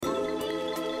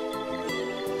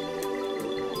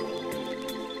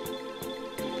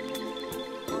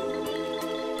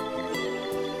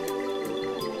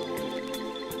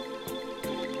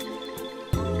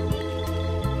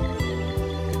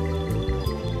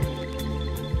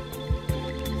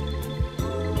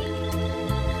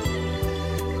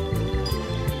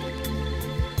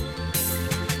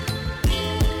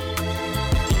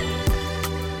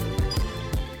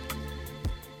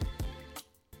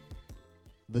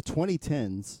the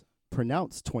 2010s,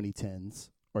 pronounced 2010s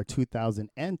or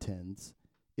 2010s,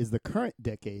 is the current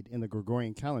decade in the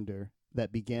Gregorian calendar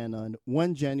that began on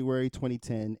 1 January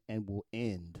 2010 and will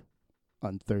end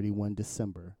on 31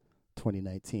 December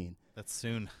 2019. That's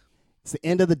soon. It's the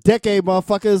end of the decade,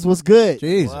 motherfuckers. What's good?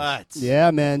 Jesus. What?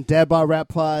 Yeah, man. Dad Bod Rap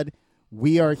Pod.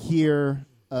 We are here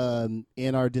in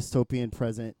our dystopian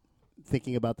present,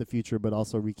 thinking about the future, but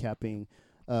also recapping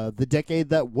the decade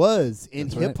that was in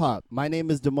That's right. hip-hop. My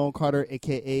name is Damone Carter,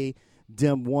 a.k.a.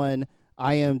 Dim1.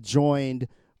 I am joined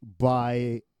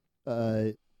by...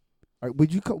 can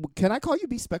I call you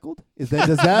Bespeckled? Does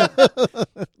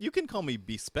that You can call me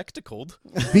bespectacled.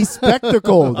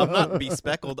 Bespectacled? I'm not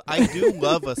bespeckled. I do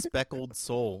love a speckled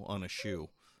sole on a shoe.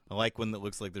 I like when it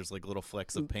looks like there's like little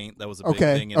flecks of paint. That was a big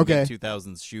thing in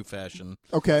mid-2000s shoe fashion.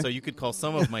 Okay. So you could call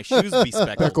some of my shoes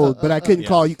bespeckled. Speckled, but I couldn't Yeah.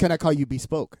 call you. Can I call you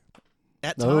Bespoke?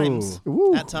 At Oh. times.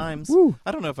 Woo. At times. Woo.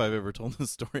 I don't know if I've ever told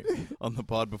this story on the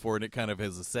pod before, and it kind of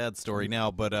is a sad story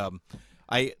now, but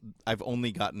I've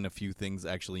only gotten a few things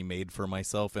actually made for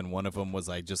myself, and one of them was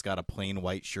I just got a plain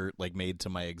white shirt like made to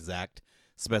my exact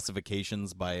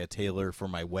specifications by a tailor for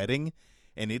my wedding,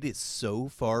 and it is so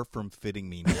far from fitting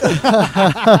me now.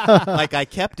 Like, I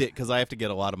kept it because I have to get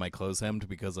a lot of my clothes hemmed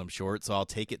because I'm short, so I'll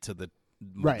take it to the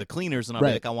cleaners, and I'll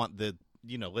be like, I want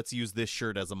let's use this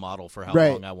shirt as a model for how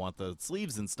long I want the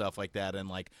sleeves and stuff like that. And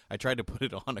like, I tried to put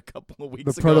it on a couple of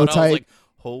weeks ago, and I was like,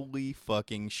 holy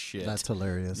fucking shit. That's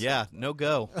hilarious. Yeah, no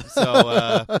go.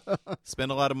 So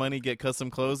spend a lot of money, get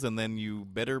custom clothes, and then you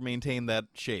better maintain that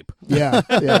shape. Yeah.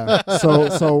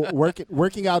 So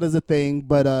working out is a thing,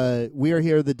 but we are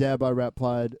here, the Dad Bod Rap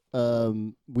Pod.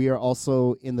 We are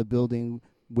also in the building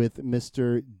with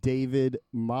Mr. David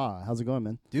Ma. How's it going,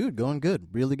 man? Dude, going good.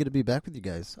 Really good to be back with you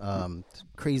guys.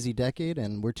 Crazy decade,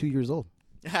 and we're 2 years old.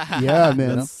 Yeah,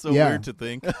 man. That's so Yeah. weird to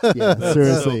think. Yeah, That's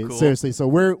seriously, so cool. seriously. So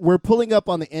we're pulling up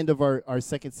on the end of our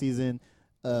second season,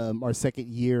 our second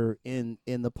year in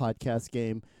the podcast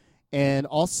game, and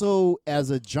also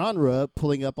as a genre,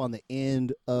 pulling up on the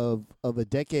end of a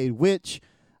decade, which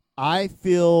I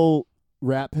feel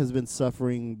rap has been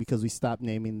suffering because we stopped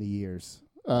naming the years.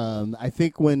 I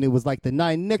think when it was like the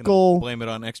 9 nickel, Blame it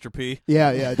on Extra P.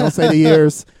 yeah, don't say the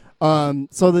years.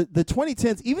 So the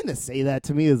 2010s, even to say that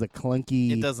to me is a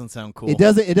clunky. It doesn't sound cool. It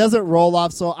doesn't roll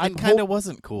off. So It kind of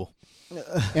wasn't cool.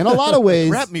 in a lot of ways.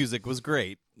 Rap music was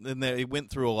great, and it went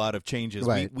through a lot of changes.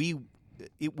 Right.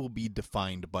 It will be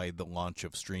defined by the launch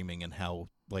of streaming and how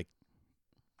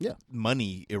Yeah.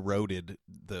 money eroded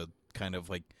the kind of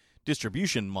like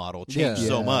distribution model, Yeah. changed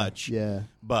so much. Yeah.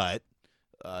 But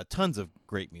tons of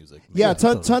great music. Yeah, Yeah,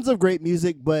 totally. tons of great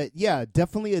music, but yeah,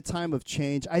 definitely a time of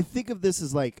change. I think of this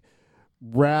as like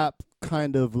rap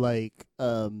kind of like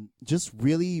just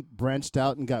really branched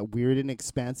out and got weird and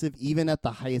expansive even at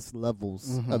the highest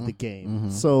levels of the game.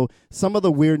 So some of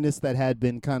the weirdness that had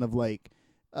been kind of like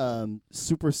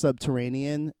super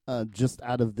subterranean just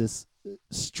out of this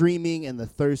streaming and the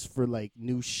thirst for like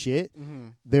new shit,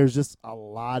 there's just a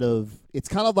lot of, it's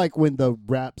kind of like when the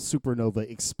rap supernova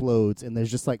explodes and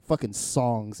there's just like fucking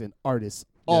songs and artists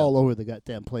all over the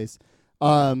goddamn place.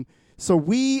 So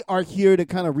we are here to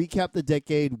kind of recap the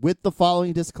decade with the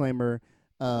following disclaimer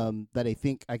that I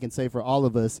think I can say for all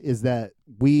of us is that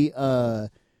we were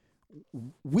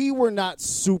not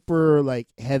super like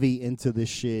heavy into this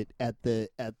shit at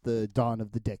the dawn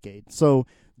of the decade. So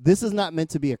this is not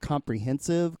meant to be a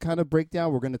comprehensive kind of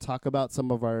breakdown. We're going to talk about some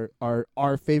of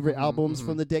our favorite albums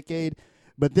from the decade,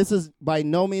 but this is by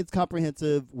no means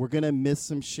comprehensive. We're going to miss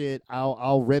some shit.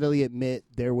 I'll readily admit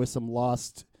there was some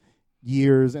lost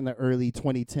years in the early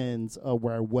 2010s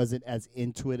where I wasn't as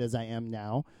into it as I am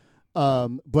now.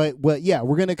 But yeah,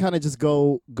 we're going to kind of just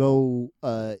go do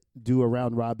a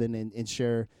round robin and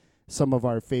share some of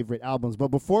our favorite albums. But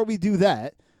before we do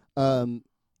that,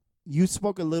 you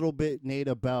spoke a little bit, Nate,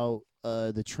 about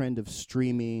the trend of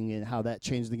streaming and how that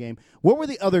changed the game. What were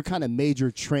the other kind of major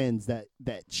trends that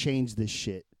changed this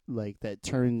shit, like that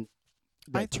turned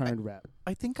rap?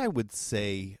 I think I would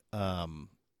say,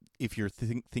 if you're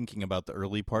thinking about the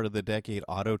early part of the decade,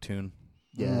 auto-tune.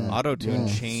 Yeah. Auto-tune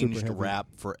Yeah. changed Super heavy. rap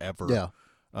forever.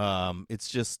 Yeah. It's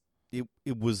just it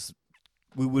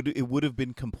would have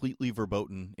been completely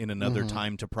verboten in another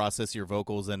time to process your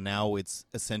vocals, and now it's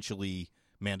essentially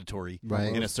mandatory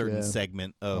Right. in a certain yeah.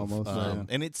 segment of Almost, yeah.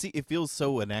 and it feels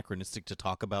so anachronistic to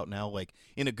talk about now, like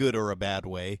in a good or a bad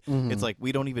way. It's like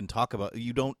we don't even talk about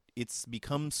it's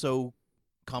become so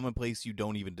commonplace you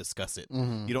don't even discuss it.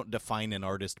 You don't define an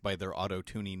artist by their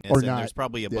auto-tuning, Or and not. there's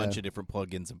probably a Yeah. bunch of different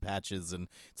plugins and patches, and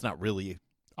it's not really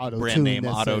brand name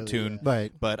necessarily, auto-tune. yeah.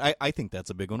 Right. But I think that's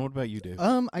a big one. What about you, Dave?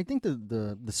 I think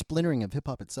the splintering of hip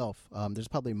hop itself. There's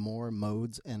probably more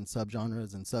modes and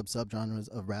subgenres and subgenres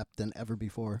of rap than ever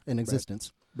before in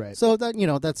existence. Right. So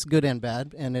that that's good and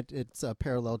bad, and it's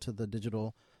parallel to the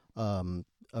digital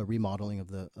remodeling of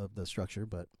the structure.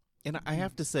 But And I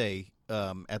have to say,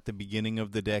 at the beginning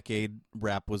of the decade,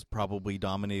 rap was probably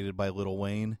dominated by Lil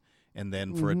Wayne, and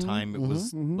then for a time it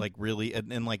was like really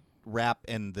and like rap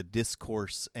and the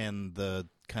discourse and the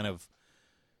kind of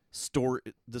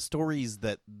the stories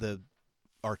that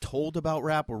are told about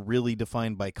rap were really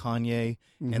defined by Kanye,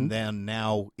 and then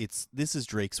now this is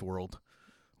Drake's world.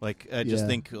 Like I just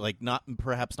think like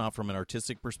perhaps not from an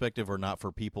artistic perspective or not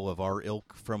for people of our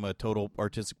ilk from a total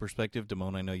artistic perspective.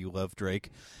 Damone, I know you love Drake,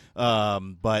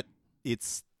 but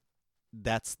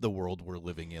that's the world we're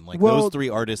living in. Like those three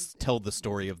artists tell the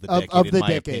story of the decade, in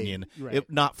my opinion. Right.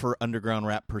 Not for underground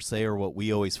rap per se or what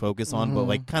we always focus on, but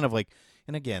like kind of like,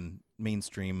 and again,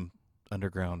 mainstream.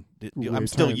 Underground. I'm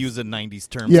still using 90s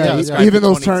terms. Yeah, to describe even the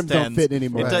those terms 2010s. don't fit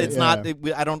anymore. It's not.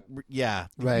 I don't. Yeah.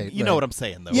 Right. You know what I'm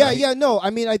saying, though. Yeah, right? yeah, no. I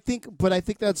mean, I think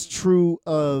that's true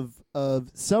of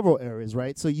several areas,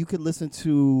 right? So you could listen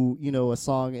to a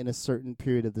song in a certain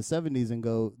period of the 70s and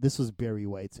go, "This was Barry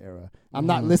White's era." I'm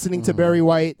not listening to Barry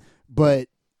White, but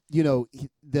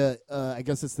I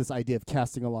guess it's this idea of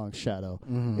casting a long shadow,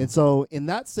 and so in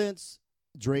that sense,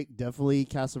 Drake definitely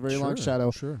casts a very long shadow.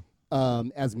 Sure.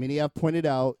 As many have pointed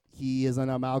out, he is an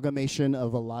amalgamation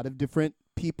of a lot of different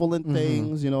people and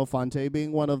things, Fonte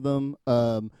being one of them.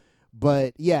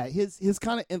 But yeah, his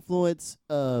kind of influence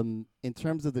in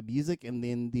terms of the music and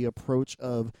then the approach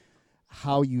of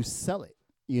how you sell it.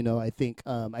 I think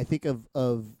of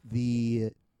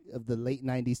the late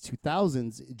 90s,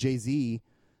 2000s, Jay-Z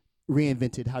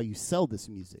reinvented how you sell this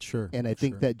music. Sure. And I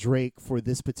think that Drake, for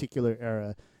this particular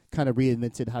era, kind of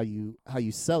reinvented how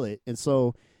you sell it. And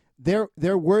so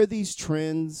there were these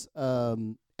trends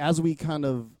as we kind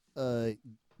of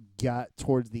got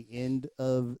towards the end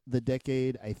of the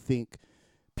decade. I think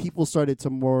people started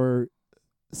to more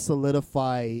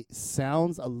solidify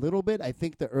sounds a little bit. I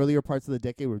think the earlier parts of the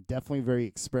decade were definitely very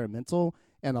experimental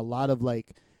and a lot of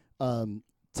like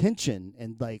tension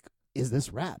and like, is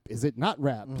this rap? Is it not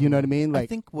rap? You know what I mean? Like, I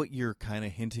think what you're kind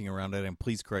of hinting around at, and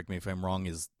please correct me if I'm wrong,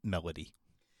 is melody.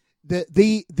 But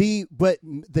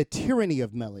the tyranny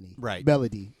of melody, Right?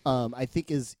 Melody, I think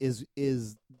is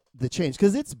the change,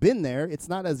 because it's been there. It's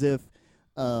not as if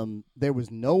there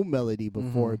was no melody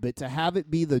before, but to have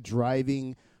it be the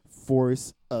driving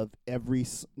force of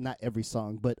not every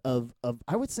song, but of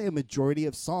I would say a majority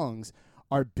of songs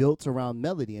are built around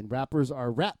melody, and rappers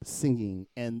are rap singing,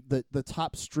 and the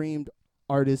top streamed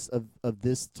artists of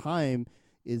this time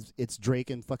it's Drake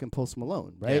and fucking Post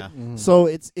Malone, right? Yeah. So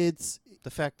it's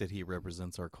The fact that he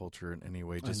represents our culture in any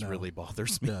way just really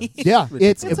bothers me. yeah,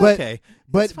 It's okay.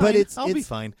 But I'll be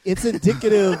fine. It's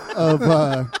indicative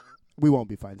of we won't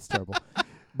be fine. It's terrible.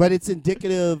 But it's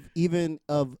indicative even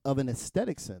of an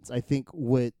aesthetic sense. I think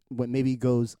what maybe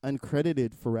goes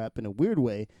uncredited for rap in a weird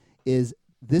way is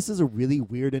this is a really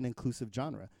weird and inclusive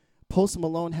genre. Post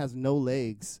Malone has no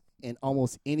legs in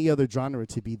almost any other genre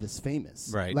to be this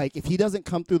famous. Right. Like, if he doesn't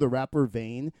come through the rapper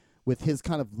vein with his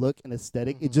kind of look and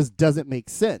aesthetic, it just doesn't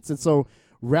make sense. And so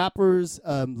rappers,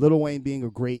 Lil Wayne being a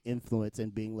great influence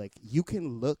and being like, you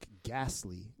can look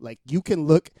ghastly. Like, you can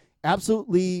look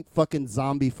absolutely fucking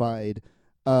zombified.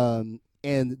 And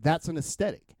that's an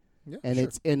aesthetic. Yeah, and sure.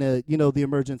 it's in the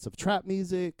emergence of trap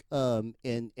music,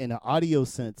 in an audio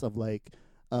sense of like,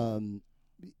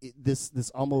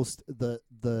 this almost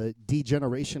the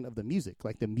degeneration of the music.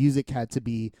 Like, the music had to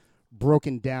be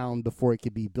broken down before it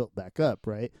could be built back up,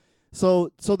 right?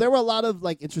 So there were a lot of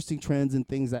like interesting trends and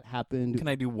things that happened. Can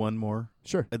I do one more?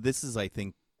 Sure. This is, I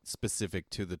think, specific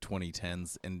to the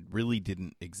 2010s and really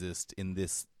didn't exist in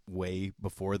this way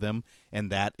before them,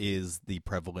 and that is the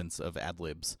prevalence of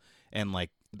ad-libs. And like,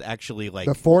 actually, like,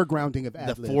 the foregrounding of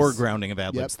ad-libs. The foregrounding of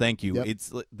ad-libs. Yep. Thank you.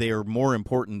 Yep. They are more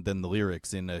important than the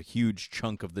lyrics in a huge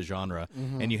chunk of the genre,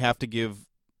 and you have to give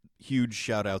huge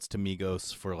shout outs to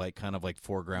Migos for like kind of like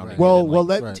foregrounding Right. it Well, and, well,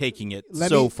 like, taking it let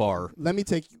so me- far, Let me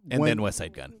take and one, then West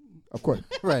Side Gun. of course.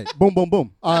 Right. Boom, boom,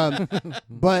 boom.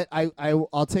 But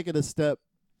I'll take it a step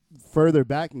further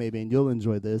back, maybe, and you'll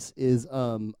enjoy this. Is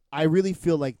I really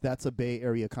feel like that's a Bay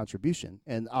Area contribution,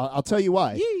 and I'll tell you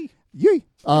why. Yee.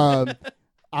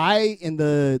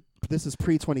 This is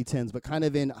pre 2010s, but kind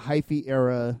of in hyphy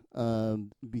era,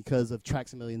 because of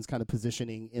Tracks a Million's kind of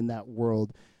positioning in that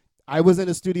world. I was in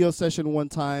a studio session one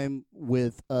time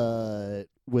with a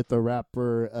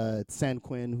rapper, San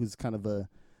Quinn, who's kind of a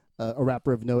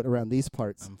rapper of note around these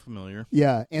parts. I'm familiar.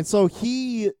 Yeah, and so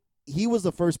he he was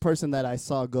the first person that I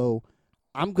saw go,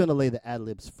 I'm gonna lay the ad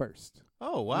libs first.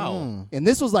 Oh wow. And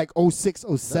this was like 06,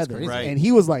 07. crazy. Right. And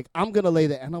he was like, I'm gonna lay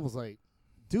the, and I was like,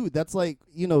 dude, that's like,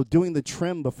 doing the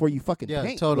trim before you fucking Yeah,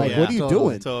 paint. totally. Like, what are you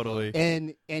doing? Totally.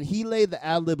 And he laid the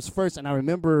ad libs first, and I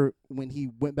remember when he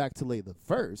went back to lay the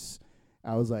verse,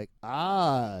 I was like,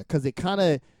 because it kind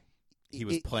of He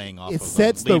was playing off. it of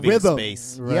sets the leaving rhythm.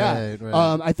 Space. Yeah.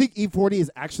 Right. I think E40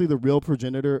 is actually the real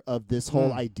progenitor of this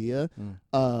whole idea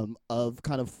Mm. of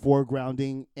kind of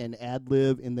foregrounding an ad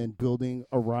lib and then building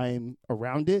a rhyme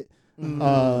around it.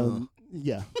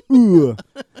 Yeah. Ooh.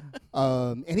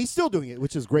 And he's still doing it,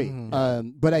 which is great.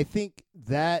 But I think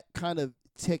that kind of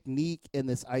technique and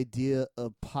this idea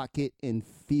of pocket and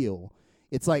feel,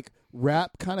 it's like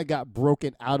rap kind of got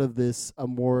broken out of this a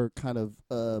more kind of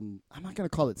I'm not going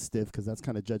to call it stiff because that's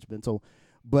kind of judgmental,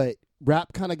 but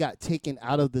rap kind of got taken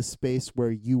out of this space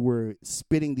where you were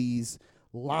spitting these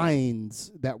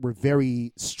lines that were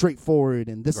very straightforward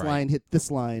and this Right. line hit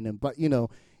this line, and but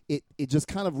it just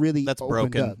kind of really That's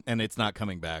opened broken, up. and it's not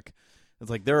coming back. It's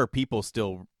like there are people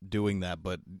still doing that,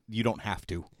 but you don't have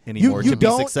to anymore you to be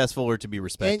don't- successful or to be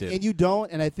respected. And you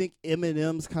don't, and I think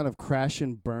Eminem's kind of crash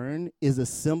and burn is a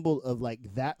symbol of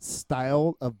like that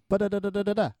style of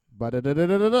ba-da-da-da-da-da-da,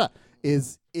 ba-da-da-da-da-da-da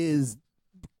is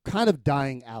kind of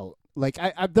dying out. Like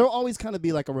there'll always kind of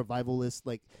be like a revivalist.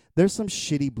 Like there's some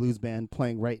shitty blues band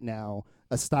playing right now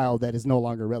a style that is no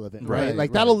longer relevant, right? Right, Like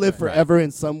right, that'll live right. forever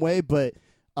in some way, but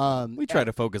we try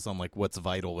to focus on like what's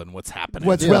vital and what's happening.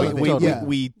 What's relevant, We, yeah.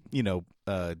 we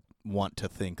want to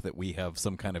think that we have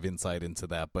some kind of insight into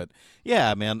that, but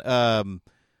yeah, man.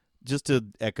 Just to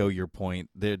echo your point,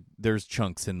 there's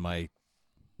chunks in my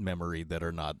memory that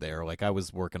are not there. Like I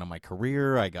was working on my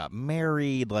career, I got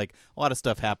married, like a lot of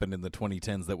stuff happened in the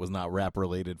 2010s that was not rap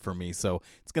related for me, so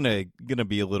it's gonna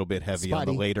be a little bit heavy on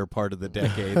the Spotty. later part of the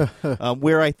decade,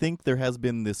 where I think there has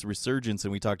been this resurgence,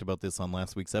 and we talked about this on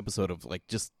last week's episode, of like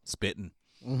just spitting,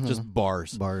 just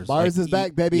bars. Bars. Bars is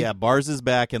back, baby. Yeah, bars is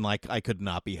back, and like I could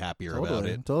not be happier about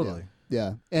it. Totally.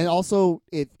 Yeah. And also,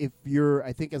 if you're,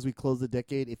 I think as we close the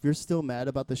decade, if you're still mad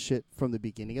about the shit from the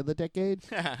beginning of the decade,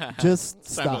 just Time to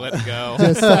stop. let it go.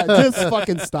 just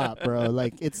fucking stop, bro.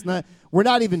 Like it's not, we're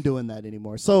not even doing that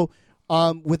anymore. So,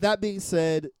 with that being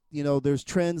said, there's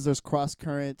trends, there's cross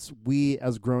currents. We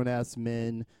as grown ass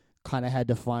men kind of had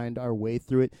to find our way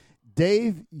through it.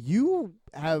 Dave,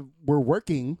 were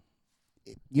working,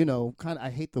 kind of, I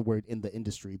hate the word in the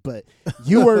industry, but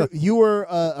you were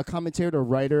a commentator,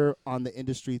 writer on the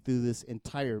industry through this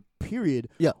entire period.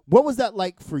 Yeah. What was that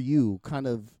like for you? Kind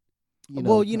of,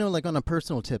 Well, like on a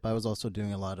personal tip, I was also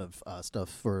doing a lot of stuff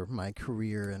for my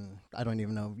career, and I don't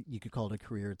even know if you could call it a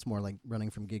career. It's more like running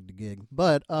from gig to gig.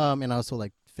 But and I also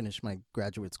like finished my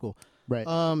graduate school. right.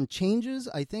 Changes.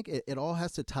 I think it all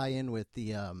has to tie in with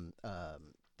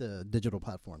the digital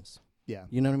platforms. Yeah.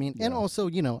 You know what I mean? Yeah. And also,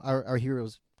 our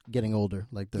heroes getting older.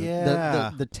 Like the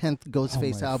Yeah. the 10th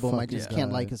Ghostface my album, I fucking just can't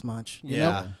God. like as much. You Yeah.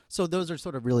 know? So those are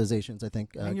sort of realizations, I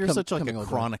think. And you're such like coming a older.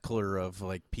 chronicler of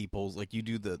like people's, like you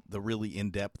do the really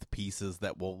in-depth pieces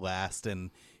that will last,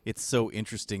 and it's so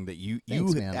interesting that you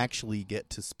Thanks, man. actually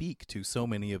get to speak to so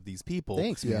many of these people.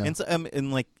 Thanks, Yeah. man. And so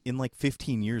in like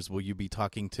 15 years, will you be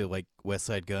talking to like West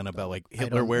Side Gun about like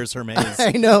Hitler don't- Wears Hermes?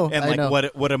 I know. And I like know.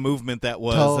 what a movement that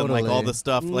was, and like all Totally. the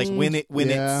stuff, like when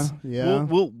yeah, it's yeah.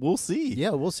 we'll see.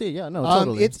 Yeah, we'll see. Yeah, no,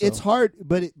 totally. It's hard,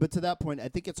 but to that point, I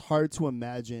think it's hard to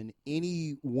imagine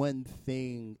any one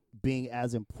thing being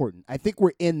as important. I think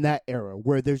we're in that era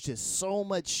where there's just so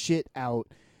much shit out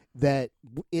that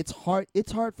it's hard.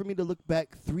 It's hard for me to look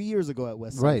back 3 years ago at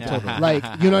West Side. Right, totally. Like,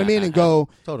 you know what I mean, and go.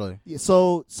 Totally.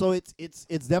 So it's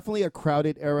definitely a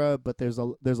crowded era, but there's a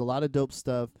lot of dope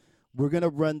stuff. We're gonna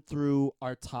run through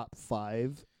our top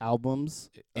 5 albums.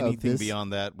 of Anything this.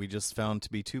 beyond that, we just found to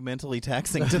be too mentally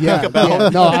taxing to Yeah, think about. yeah.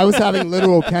 No, I was having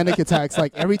literal panic attacks.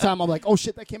 Like every time I'm like, "Oh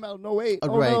shit, that came out." No, wait.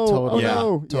 Oh Right, no. totally. Oh Yeah,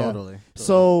 no. Yeah. Totally.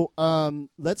 So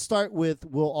let's start with.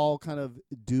 We'll all kind of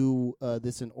do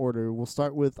this in order. We'll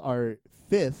start with our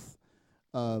 5th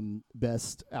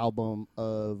best album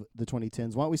of the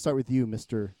 2010s. Why don't we start with you,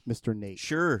 Mr. Nate?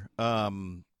 Sure.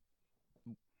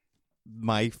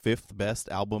 My 5th best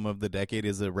album of the decade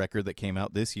is a record that came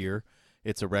out this year.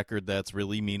 It's a record that's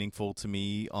really meaningful to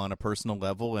me on a personal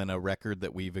level, and a record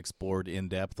that we've explored in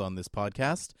depth on this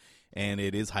podcast. And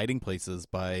it is Hiding Places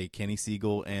by Kenny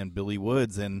Siegel and Billy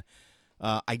Woods. And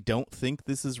I don't think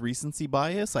this is recency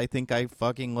bias. I think I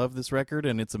fucking love this record,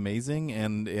 and it's amazing.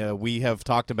 And we have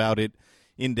talked about it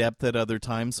in depth at other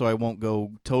times, so I won't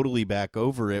go totally back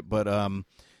over it. But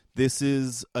this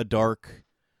is a dark,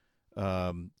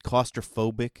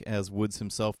 claustrophobic, as Woods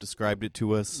himself described it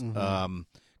to us,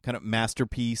 kind of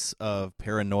masterpiece of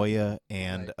paranoia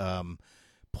and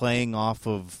playing off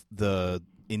of the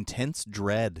intense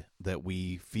dread that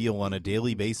we feel on a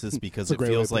daily basis because it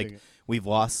feels like we've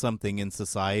lost something in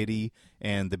society,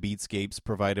 and the beatscapes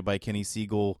provided by Kenny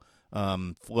Siegel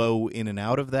flow in and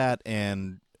out of that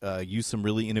and use some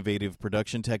really innovative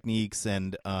production techniques,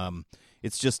 and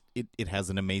it's just it has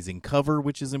an amazing cover,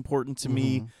 which is important to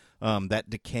me. That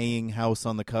decaying house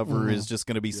on the cover is just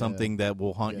going to be something that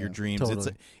will haunt your dreams.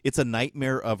 Totally. It's a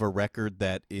nightmare of a record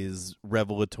that is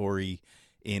revelatory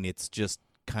in its just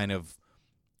kind of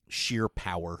sheer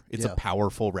power. It's a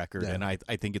powerful record, and I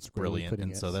think it's brilliant.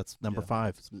 And so that's number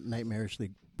 5. It's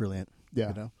nightmarishly brilliant. Yeah,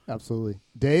 you know? Absolutely.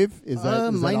 Dave, is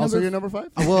that my also number your number 5?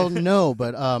 Well, no,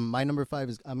 but my number 5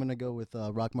 is I'm going to go with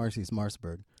Rock Marcy's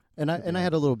Marsburg. And I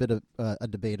had a little bit of a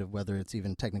debate of whether it's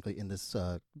even technically in this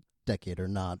decade or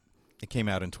not. It came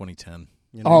out in 2010.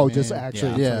 You know what I mean? Just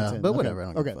actually. Yeah, 2010. but Okay. whatever. I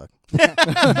don't Okay. give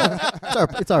a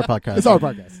fuck. It's our podcast. It's our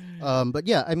podcast. But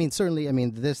yeah, I mean, certainly, I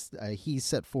mean, this he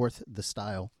set forth the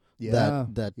style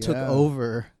that took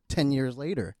over 10 years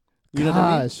later. You know what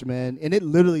I mean? Gosh, man, and it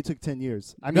literally took 10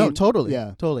 years. I mean, No, totally,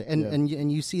 yeah, totally, and Yeah.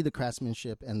 and you see the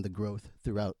craftsmanship and the growth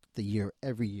throughout the year,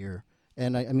 every year.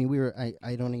 And I mean,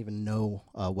 I don't even know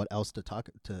what else to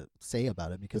say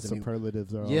about it the because I mean,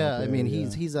 superlatives are. yeah, all I mean,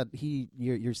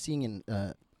 there, you're seeing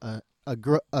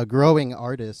a growing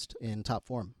artist in top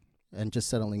form and just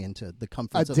settling into the a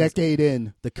comforts of decade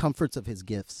in. the comforts of his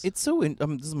gifts. It's so.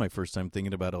 This is my first time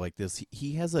thinking about it like this.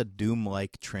 He has a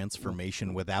Doom-like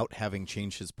transformation without having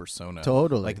changed his persona.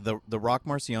 Totally. Like the Rock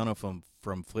Marciano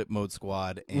from Flip Mode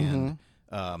Squad and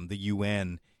the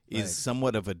UN is Right.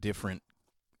 somewhat of a different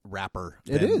rapper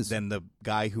than the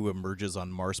guy who emerges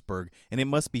on Marsburg. And it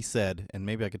must be said, and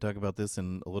maybe I could talk about this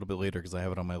in a little bit later because I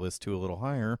have it on my list too a little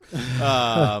higher,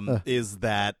 is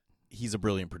that he's a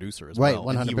brilliant producer as Right, well.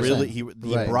 And 100%. he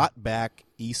Right. brought back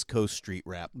East Coast street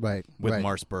rap right with right.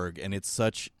 Marsburg, and it's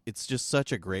just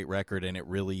such a great record, and it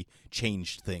really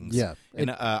changed things. Yeah.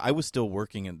 And I was still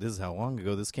working, and this is how long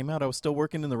ago this came out. I was still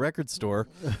working in the record store,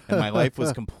 and my life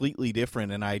was completely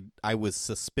different, and I was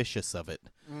suspicious of it.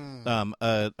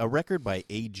 A record by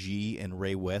A.G. and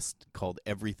Ray West called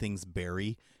Everything's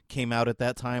Berry came out at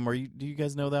that time. Do you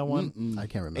guys know that one? I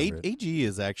can't remember. it. AG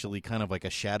is actually kind of like a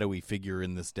shadowy figure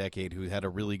in this decade who had a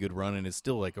really good run and is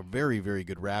still like a very, very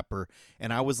good rapper.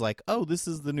 And I was like, oh, this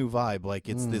is the new vibe. Like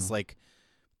it's this like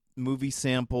movie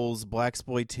samples,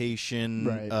 blaxploitation,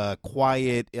 Right.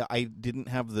 quiet. I didn't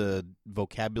have the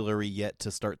vocabulary yet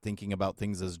to start thinking about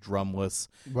things as drumless,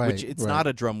 Right, which it's right. not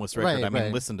a drumless record. Right, I mean,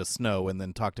 right. listen to Snow and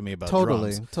then talk to me about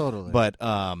Totally, drums. totally. But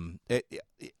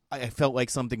I felt like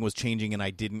something was changing, and I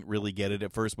didn't really get it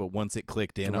at first. But once it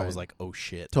clicked in, I Right. was like, "Oh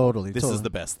shit, totally, this totally. is the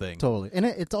best thing." Totally, and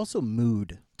it's also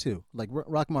mood too. Like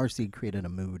Rock Marcy created a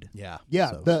mood. Yeah,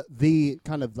 Yeah, So- the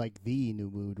kind of like the new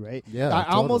mood, right? Yeah,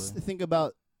 I almost totally. think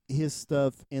about his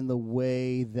stuff in the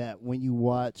way that when you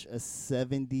watch a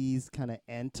 70s kind of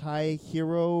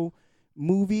anti-hero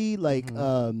movie, like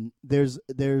there's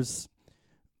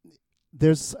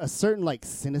a certain like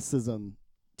cynicism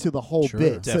to the whole Sure.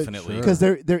 bit. Definitely. Because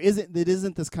it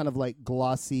isn't this kind of like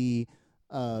glossy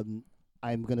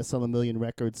I'm gonna sell 1 million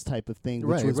records type of thing,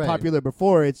 which Right, was right. popular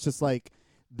before. It's just like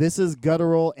this is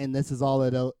guttural and this is all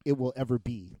it will ever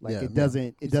be. Like Yeah, it yeah.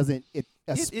 doesn't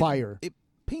aspire. It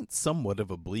paints somewhat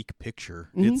of a bleak picture.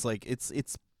 Mhm. It's like it's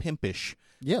pimpish.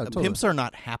 Yeah, totally. Pimps are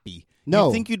not happy. No.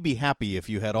 You'd think you'd be happy if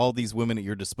you had all these women at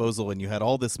your disposal and you had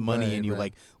all this money Right, and you right.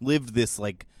 like lived this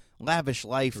like lavish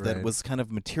life that Right. was kind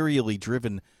of materially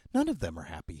driven. None of them are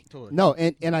happy. Totally. No,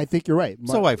 and I think you're right.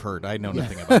 So I've heard. I know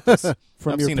nothing about this.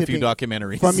 from I've your seen a few Pippin-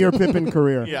 documentaries. from your Pippin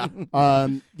career. yeah,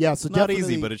 Yeah. So not definitely,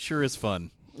 easy, but it sure is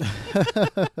fun.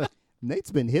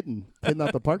 Nate's been hitting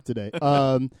out the park today.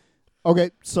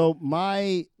 Okay, so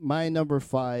my number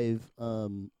 5,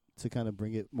 to kind of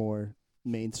bring it more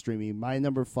mainstreamy. My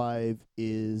number 5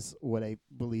 is what I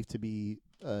believe to be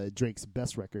Drake's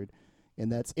best record,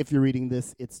 and that's "If You're Reading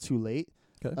This, It's Too Late."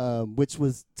 Okay. Which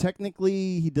was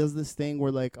technically, he does this thing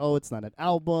where like, oh, it's not an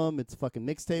album, it's fucking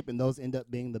mixtape, and those end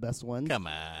up being the best ones. Come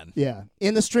on. Yeah,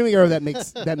 in the streaming era, that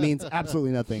means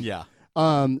absolutely nothing. Yeah.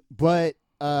 But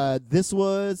this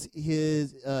was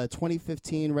his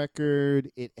 2015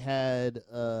 record. It had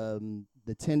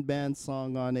the 10 Band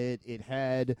song on it. It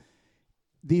had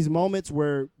these moments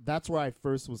where that's where I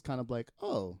first was kind of like,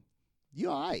 oh, you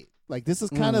all right. Like, this is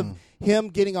kind of him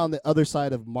getting on the other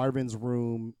side of Marvin's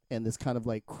Room and this kind of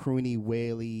like croony,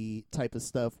 waily type of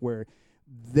stuff where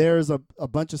there's a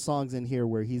bunch of songs in here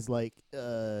where he's like,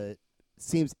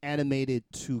 seems animated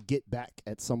to get back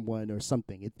at someone or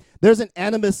something. There's an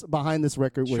animus behind this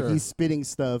record where Sure. he's spitting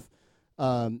stuff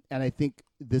And I think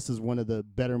this is one of the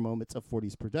better moments of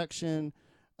 40's production.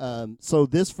 So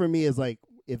this for me is like,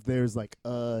 if there's like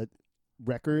a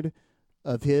record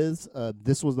of his,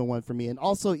 this was the one for me. And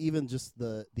also even just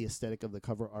the aesthetic of the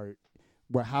cover art,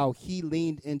 where how he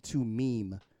leaned into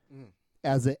meme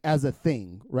as a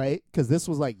thing, right? Because this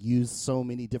was like used so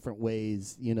many different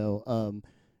ways, you know.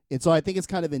 And so I think it's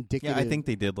kind of indicative. Yeah, I think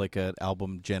they did like an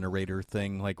album generator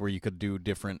thing, like where you could do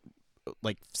different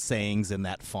like sayings in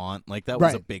that font. Like that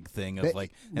was a Right. big thing of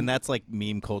like, and that's like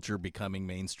meme culture becoming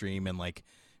mainstream and like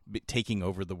taking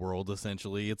over the world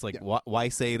essentially. It's like why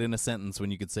say it in a sentence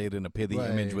when you could say it in a pithy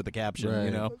Right. image with a caption, you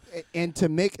Right. know? And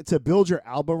to build your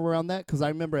album around that, because I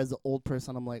remember as an old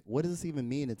person, I'm like, what does this even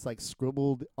mean? It's like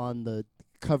scribbled on the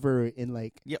cover in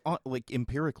like Yeah, like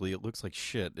empirically it looks like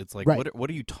shit. It's like Right. what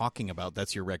are you talking about?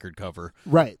 That's your record cover.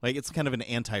 right. Like it's kind of an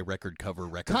anti-record cover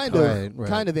record Kind cover. of, Right.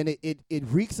 kind of, and it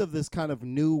reeks of this kind of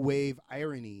new wave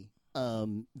irony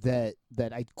that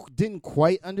I didn't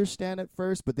quite understand at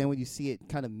first, but then when you see it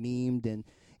kind of memed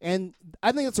and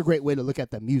I think that's a great way to look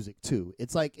at the music too.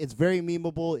 It's like it's very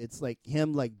memeable. It's like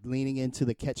him like leaning into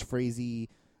the catchphrasey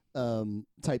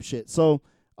type shit. So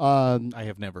I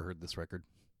have never heard this record.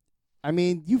 I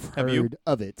mean, you've Have you? heard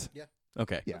of it.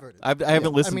 Okay. Yeah. I've heard it. I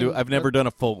haven't Yeah, listened I to mean, it. I've never done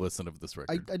a full listen of this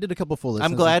record. I did a couple full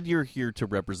listens. I'm glad you're here to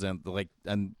represent the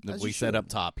and As we you said should. up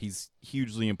top, he's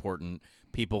hugely important.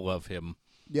 People love him.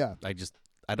 Yeah.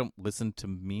 I don't listen to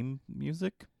meme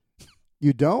music.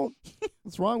 You don't?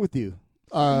 What's wrong with you?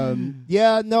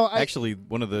 Yeah, no, Actually,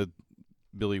 one of the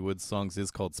Billy Woods songs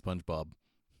is called SpongeBob.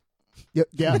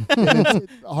 yeah. And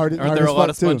it's hard, Aren't hard there as a lot fuck,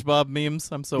 of too. SpongeBob memes?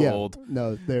 I'm so Yeah. old.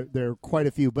 No, there are quite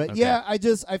a few. But Okay. yeah, I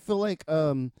feel like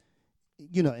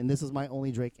you know, and this is my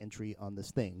only Drake entry on this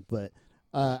thing, but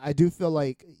I do feel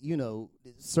like, you know,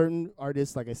 certain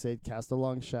artists, like I said, cast a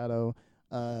long shadow.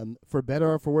 For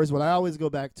better or for worse, what I always go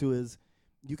back to is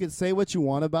you can say what you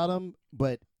want about him,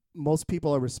 but most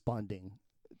people are responding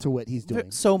to what he's doing.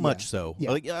 So Yeah. much so.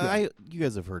 Yeah. Like Yeah. you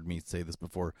guys have heard me say this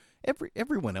before.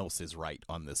 Everyone else is right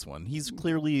on this one. He's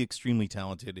clearly extremely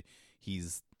talented.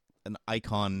 He's an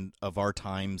icon of our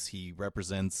times. He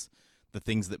represents the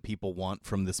things that people want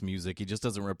from this music. He just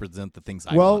doesn't represent the things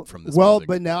I want from this music.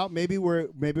 But now maybe we're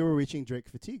reaching Drake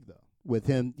fatigue though. With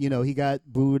him, you know, he got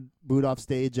booed off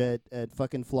stage at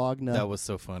fucking Flogna. That was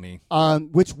so funny.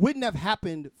 Which wouldn't have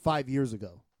happened 5 years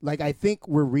ago. Like, I think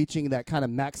we're reaching that kind of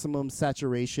maximum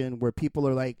saturation where people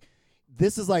are like,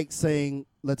 this is like saying,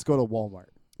 let's go to Walmart.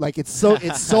 Like, it's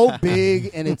so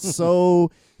big and it's so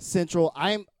central.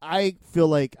 I feel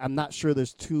like I'm not sure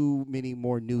there's too many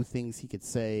more new things he could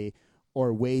say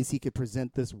or ways he could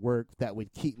present this work that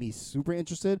would keep me super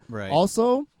interested. Right.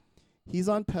 Also, he's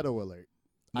on pedo alert.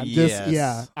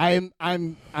 Yes. I'm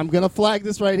gonna flag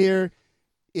this right here.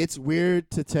 It's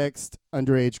weird to text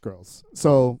underage girls.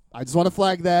 So I just want to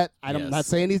flag that. I'm Yes. not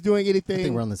saying he's doing I think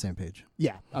anything. we're on the same page.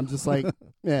 Yeah. I'm just like,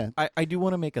 yeah. I do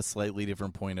want to make a slightly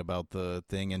different point about the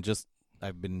thing, and just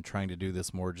I've been trying to do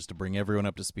this more just to bring everyone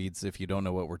up to speed. So if you don't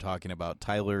know what we're talking about,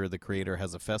 Tyler, the creator,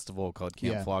 has a festival called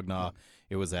Camp Yeah. Flogna.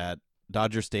 It was at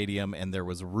Dodger Stadium, and there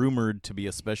was rumored to be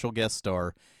a special guest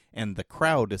star, and the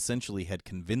crowd essentially had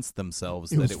convinced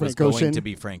themselves It that was it was Frank going Ocean. to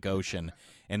be Frank Ocean.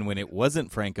 And when it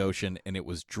wasn't Frank Ocean and it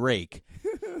was Drake,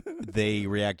 they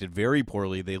reacted very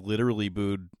poorly. They literally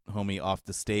booed homie off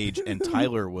the stage, and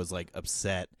Tyler was like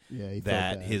upset Yeah. He felt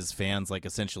that bad. his fans like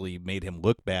essentially made him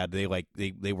look bad.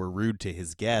 They were rude to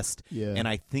his guest. Yeah. And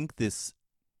I think this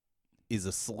is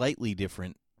a slightly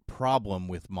different problem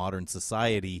with modern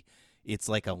society. It's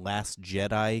like a Last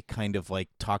Jedi kind of like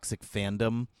toxic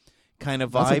fandom kind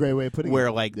of That's a vibe, great way of putting where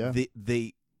it. like Yeah.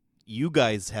 you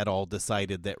guys had all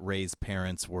decided that Ray's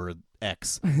parents were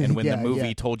X, and when Yeah, the movie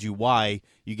yeah. told you why,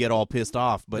 you get all pissed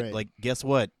off. But Right. like, guess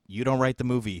what? You don't write the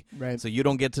movie, Right. so you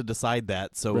don't get to decide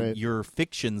that. So Right. your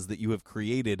fictions that you have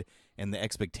created and the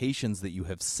expectations that you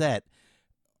have set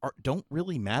don't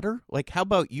really matter. Like, how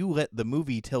about you let the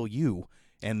movie tell you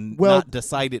and Well- not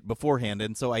decide it beforehand?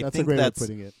 And so I That's a think great way of that's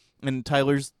putting it. and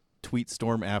Tyler's tweet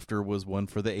storm after was one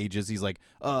for the ages. He's like,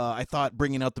 I thought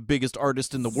bringing out the biggest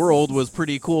artist in the world was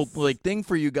pretty cool like thing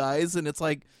for you guys, and it's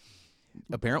like,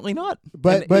 apparently not.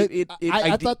 But And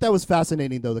I thought that was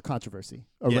fascinating though, the controversy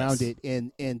around Yes.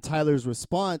 it and Tyler's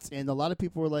response, and a lot of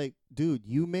people were like, dude,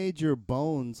 you made your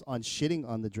bones on shitting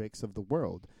on the Drakes of the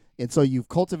world, and so you've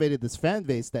cultivated this fan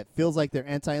base that feels like they're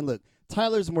anti. And look,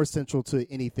 Tyler's more central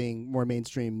to anything more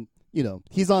mainstream. You know,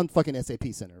 he's on fucking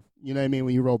SAP Center. You know what I mean?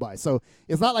 When you roll by, so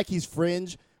it's not like he's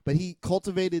fringe, but he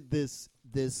cultivated this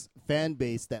fan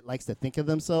base that likes to think of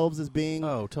themselves as being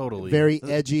oh, totally very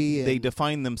edgy. They and-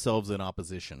 define themselves in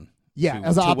opposition. Yeah, to,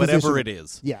 as an to whatever opposition. it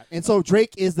is. Yeah, and so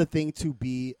Drake is the thing to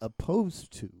be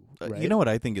opposed to. Right? You know what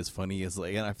I think is funny is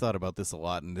like, and I've thought about this a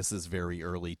lot, and this is very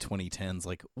early 2010s.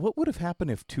 Like, what would have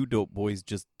happened if Two Dope Boys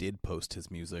just did post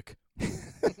his music?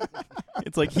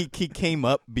 It's like he came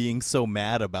up being so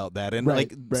mad about that, and Right,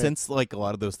 like right. since like a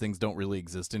lot of those things don't really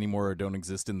exist anymore or don't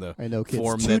exist in the I know, kids.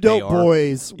 form Two that they Dope are.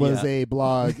 Boys was Yeah. a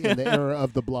blog in the era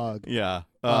of the blog. Yeah.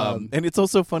 Um, And it's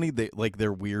also funny that like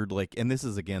they're weird, like, and this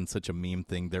is again such a meme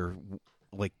thing. They're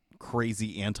like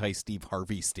crazy anti-Steve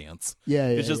Harvey stance. Yeah,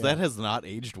 It's just yeah. that has not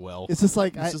aged well. It's just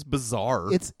like It's just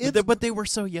bizarre. it's- but they were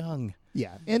so young.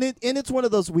 yeah, and it's one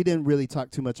of those, we didn't really talk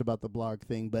too much about the blog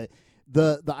thing, but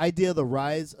the idea of the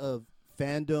rise of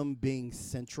fandom being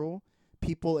central,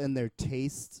 people and their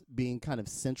tastes being kind of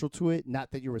central to it.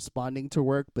 Not that you're responding to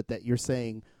work, but that you're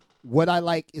saying what I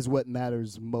like is what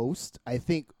matters most. I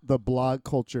think the blog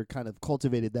culture kind of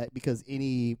cultivated that because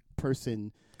any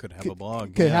person Could have a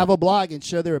blog. could yeah. have a blog and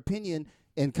share their opinion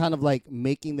and kind of like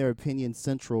making their opinion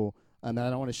central. And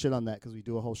I don't want to shit on that because we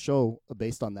do a whole show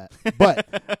based on that. But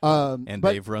And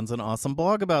but, Dave runs an awesome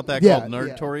blog about that Yeah, called yeah.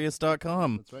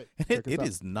 nerdtorious.com. That's right. And Check us it out.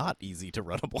 is not easy to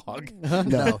run a blog.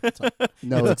 No, it's not.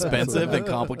 No, It's expensive absolutely and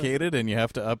complicated, and you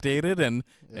have to update it, and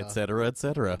Yeah. et cetera, et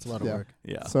cetera. It's a lot of Yeah. work.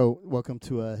 Yeah. So welcome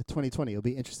to 2020. It'll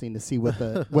be interesting to see what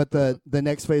the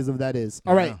next phase of that is.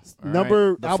 All right, All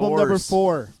number right. The album number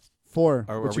fours. 4.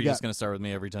 Are What we you got? just going to start with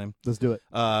me every time? Let's do it.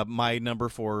 My number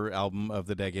 4 album of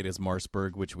the decade is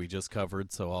Marsburg, which we just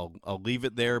covered, so I'll leave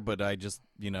it there. But I just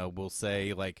will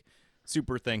say like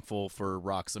super thankful for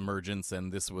rock's emergence,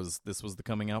 and this was the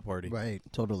coming out party. Right,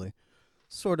 totally.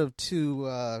 Sort of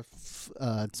to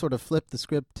sort of flip the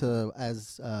script to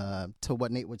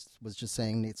what Nate was just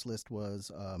saying. Nate's list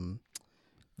was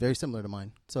very similar to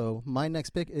mine. So my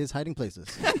next pick is Hiding Places.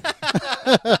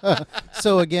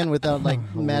 So again, without like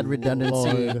mad redundancy,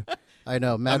 Lord. I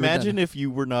know. Mad Imagine if you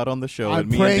were not on the show I'm and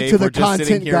me and praying Dave to the were just sitting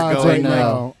content here gods going, right I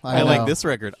now. know. I like know. this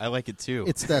record. I like it too.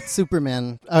 It's that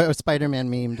Superman, Spider-Man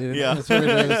meme, dude. Yeah. That's what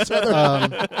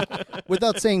it is.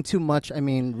 Without saying too much, I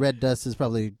mean, Red Dust is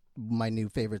probably my new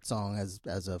favorite song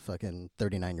as a fucking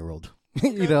 39-year-old.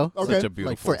 You know, Okay. Such a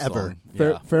beautiful forever.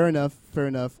 song. Fair enough. Fair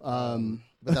enough.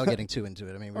 without getting too into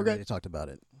it. I mean, we Okay. already talked about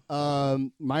it.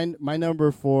 My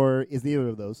number 4 is neither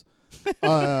of those.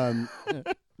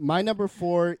 My number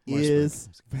 4 is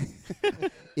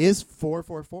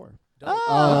 444. Okay,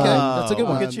 that's a good Look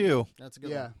one. at you. That's a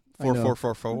good Yeah, one. I know.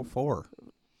 44444.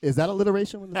 Is that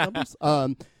alliteration with the numbers?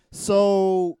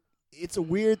 So it's a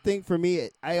weird thing for me.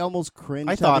 I almost cringe.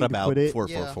 I thought having to about put it.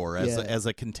 444 Yeah. as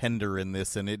a contender in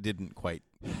this, and it didn't quite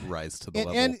rise to the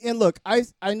level. And look, I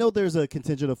know there's a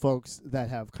contingent of folks that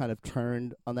have kind of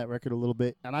turned on that record a little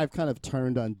bit, and I've kind of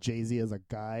turned on Jay-Z as a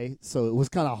guy, so it was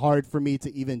kind of hard for me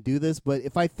to even do this. But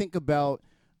if I think about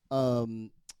an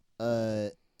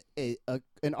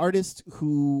artist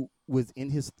who was in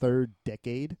his third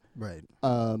decade Right.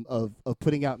 of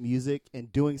putting out music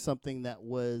and doing something that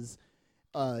was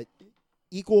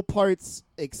equal parts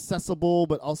accessible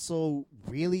but also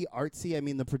really artsy. I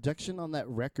mean, the production on that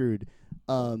record.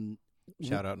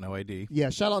 Shout out No ID. Yeah,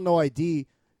 shout out No ID.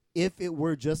 If it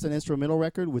were just an instrumental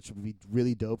record, which would be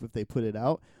really dope if they put it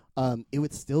out, it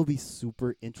would still be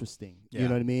super interesting. Yeah. You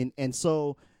know what I mean? And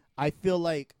so I feel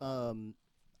like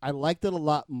I liked it a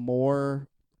lot more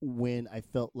when I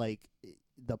felt like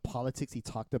the politics he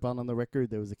talked about on the record,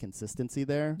 there was a consistency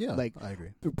there. Yeah, Like, I agree.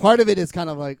 part of it is kind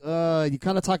of like, you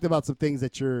kind of talked about some things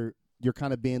that you're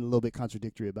kind of being a little bit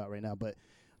contradictory about right now. But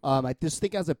I just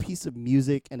think as a piece of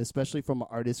music, and especially from an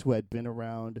artist who had been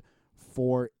around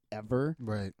forever,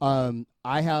 Right.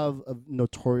 I have a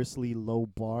notoriously low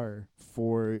bar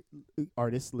for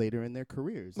artists later in their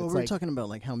careers. Well, It's we're like, talking about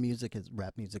like how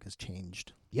rap music has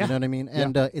changed. Yeah. You know what I mean? Yeah.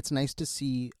 And it's nice to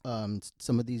see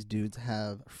some of these dudes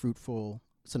have fruitful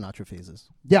Sinatra phases.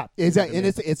 yeah, exactly. what I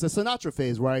And it's a Sinatra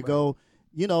phase where I go,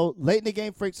 late in the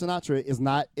game, Frank Sinatra is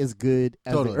not as good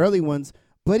as Totally. the early ones,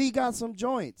 but he got some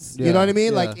joints. You Yeah, know what I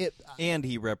mean? yeah. Like it. And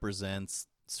he represents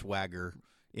swagger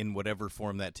in whatever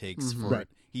form that takes Mhm. for Right.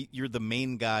 it. You're the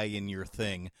main guy in your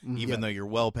thing, Mhm. even Yeah. though you're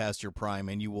well past your prime,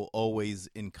 and you will always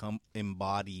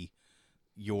embody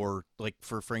your, like,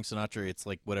 for Frank Sinatra, it's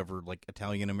like whatever, like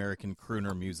Italian American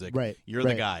crooner music. Right, You're the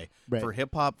right, guy. right. For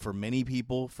hip hop, for many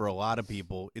people, for a lot of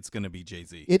people, it's going to be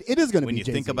Jay-Z. It is going to be When you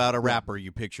think Jay-Z. about a Yeah. rapper,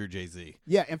 you picture Jay-Z.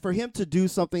 Yeah, and for him to do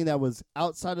something that was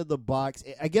outside of the box,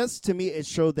 I guess to me it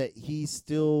showed that he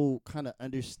still kind of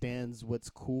understands what's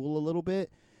cool a little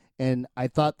bit. And I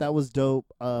thought that was dope.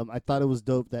 I thought it was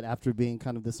dope that after being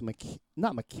kind of this,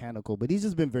 not mechanical, but he's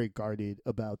just been very guarded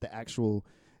about the actual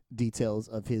details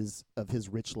of his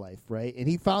rich life, right? And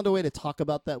he found a way to talk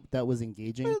about that was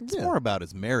engaging. It's more about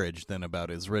his marriage than about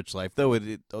his rich life, though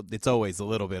it's always a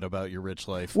little bit about your rich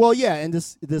life. Well, yeah, and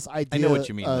this idea I know what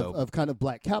you mean, of kind of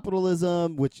black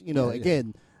capitalism, which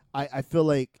again, I feel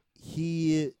like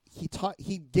he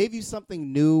gave you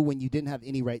something new when you didn't have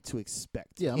any right to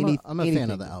expect. Yeah, I'm a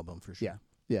fan of the album for sure.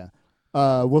 Yeah.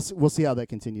 We'll see how that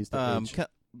continues to age.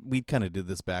 We kind of did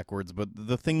this backwards, but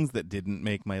the things that didn't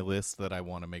make my list that I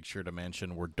want to make sure to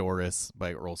mention were Doris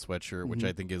by Earl Sweatshirt, which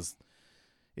I think is,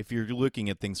 if you're looking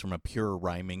at things from a pure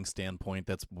rhyming standpoint,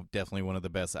 that's definitely one of the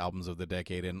best albums of the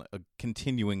decade. And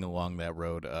continuing along that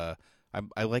road,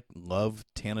 I love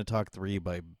Tana Talk 3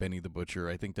 by Benny the Butcher.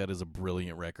 I think that is a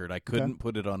brilliant record. I couldn't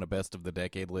put it on a best of the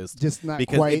decade list, just not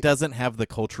because quite it doesn't have the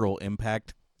cultural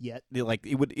impact yet. Like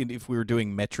it would, if we were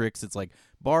doing metrics, it's like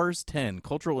bars 10,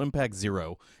 cultural impact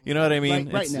 0. You know what I mean?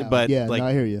 Right now. But yeah, like, no,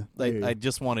 I hear you. I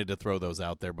just wanted to throw those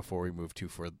out there before we move too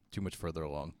much further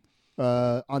along.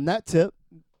 On that tip,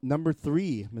 number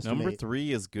 3, Mr. Number Nate.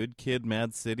 3 is Good Kid,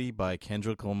 Mad City by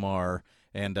Kendrick Lamar.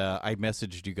 And I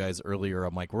messaged you guys earlier.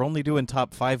 I'm like, we're only doing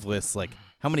top 5 lists. Like,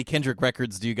 how many Kendrick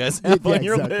records do you guys have on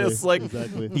your list? Like,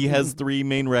 he has 3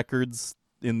 main records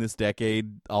in this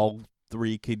decade. All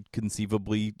 3 could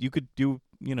conceivably, you could do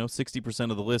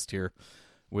 60% of the list here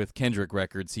with Kendrick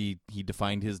records. He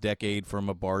defined his decade from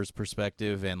a bars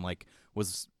perspective and like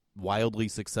was wildly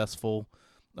successful.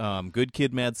 Good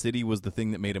Kid, Mad City was the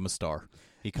thing that made him a star.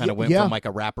 He kind of went from like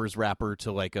a rapper's rapper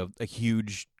to like a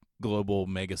huge global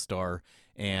megastar,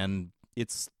 and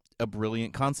it's a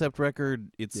brilliant concept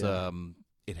record. It's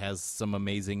it has some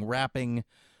amazing rapping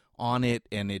on it,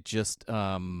 and it just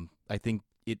I think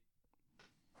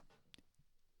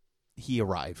he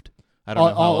arrived. I don't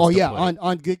know how else to put it.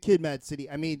 On Good Kid, Mad City.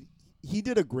 I mean, he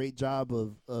did a great job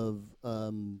of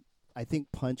I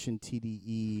think Punch and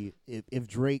TDE. If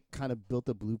Drake kind of built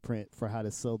a blueprint for how to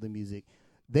sell the music,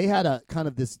 they had a kind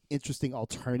of this interesting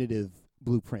alternative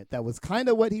blueprint that was kind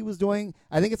of what he was doing.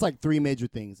 I think it's like 3 major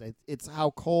things. It's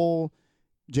how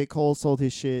J. Cole sold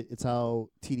his shit. It's how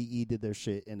TDE did their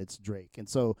shit, and it's Drake. And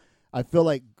so I feel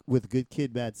like with Good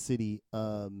Kid, Mad City,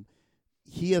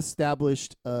 he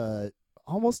established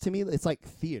almost, to me, it's like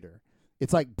theater.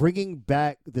 It's like bringing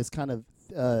back this kind of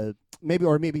maybe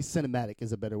cinematic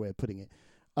is a better way of putting it,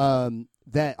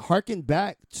 that harken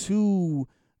back to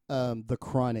the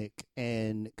Chronic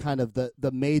and kind of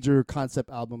the major concept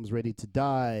albums, Ready to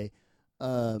Die.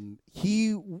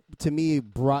 He, to me,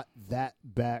 brought that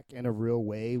back in a real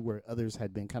way where others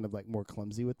had been kind of like more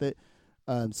clumsy with it.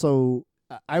 So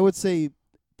I would say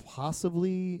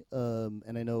possibly,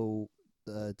 and I know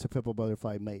To Pimp a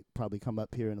Butterfly might probably come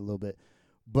up here in a little bit,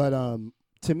 but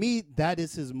to me, that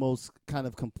is his most kind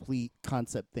of complete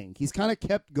concept thing. He's kind of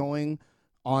kept going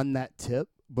on that tip,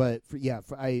 but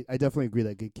I definitely agree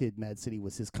that Good Kid, Mad City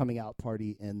was his coming out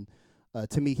party, and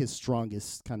to me, his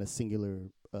strongest kind of singular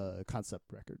concept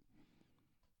record.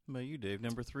 How about you, Dave?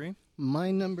 Number 3?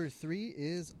 My number 3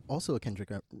 is also a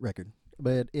Kendrick record,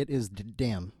 but it is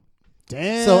Damn.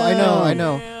 Damn. So I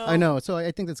know. So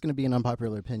I think that's going to be an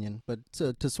unpopular opinion, but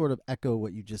to sort of echo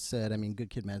what you just said, I mean,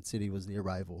 Good Kid, Mad City was the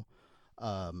arrival.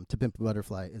 To Pimp a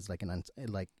Butterfly is like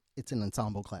it's an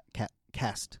ensemble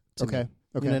cast. To me. Okay.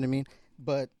 You know what I mean?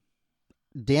 But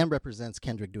Damn represents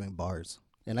Kendrick doing bars,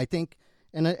 and I think,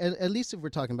 and at least if we're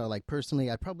talking about like personally,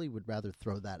 I probably would rather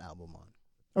throw that album on.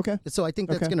 Okay. So I think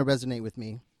that's going to resonate with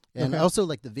me, and also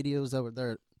like the videos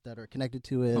that are connected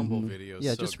to it. Humble videos.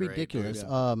 Yeah, so just great, ridiculous.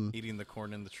 dude. Eating the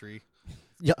corn in the tree.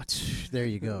 Yeah, there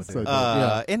you go. So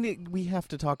dude. And we have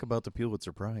to talk about the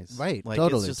Pulitzer Prize. Right, Like,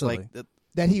 totally, it's just totally. like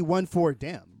that he won for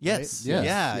Damn. yes, right?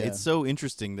 yeah. It's so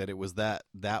interesting that it was that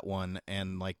one,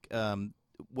 and like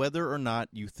whether or not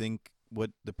you think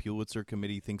what the Pulitzer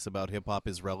Committee thinks about hip hop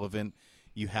is relevant,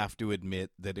 you have to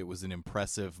admit that it was an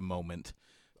impressive moment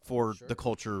for the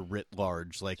culture writ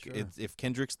large. Like if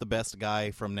Kendrick's the best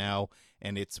guy from now,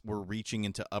 and we're reaching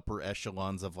into upper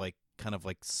echelons of like kind of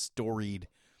like storied.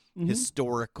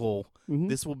 Historical.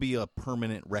 This will be a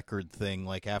permanent record thing.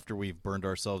 Like after we've burned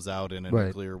ourselves out in a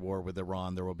nuclear war with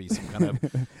Iran, there will be some kind of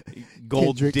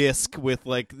gold disc with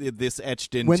like this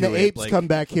etched into it. When the apes like, come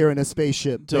back here in a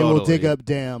spaceship, they will dig up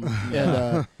Damn.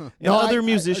 And, other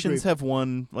musicians have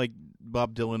won, like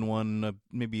Bob Dylan won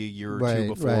maybe a year or two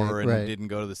before and didn't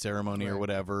go to the ceremony or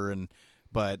whatever.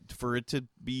 But for it to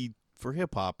be for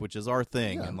hip hop, which is our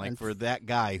thing, and like for that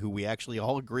guy who we actually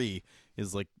all agree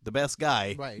is like the best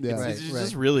guy. Right. It's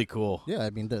just really cool. Yeah, I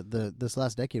mean this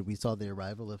last decade we saw the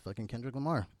arrival of fucking Kendrick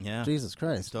Lamar. Yeah. Jesus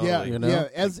Christ. Totally. Yeah, you know? yeah.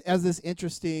 As this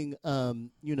interesting,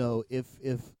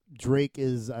 if Drake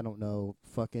is, I don't know,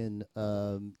 fucking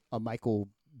a Michael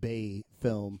Bay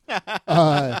film.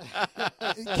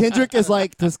 Kendrick is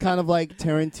like this kind of like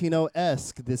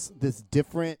Tarantino-esque, this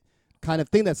different kind of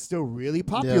thing that's still really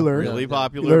popular. Really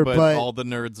popular, but all the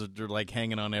nerds are like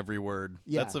hanging on every word.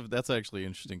 Yeah. That's actually an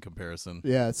interesting comparison.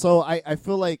 Yeah, so I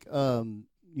feel like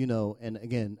you know, and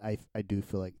again, I do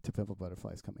feel like To Pimp a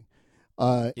Butterfly is coming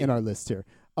in our list here.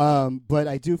 But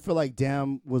I do feel like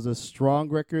Damn was a strong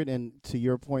record, and to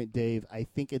your point, Dave, I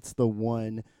think it's the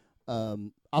one.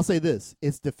 I'll say this: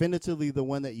 it's definitively the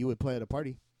one that you would play at a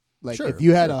party. Like Sure, if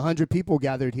you had 100 people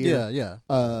gathered here, yeah.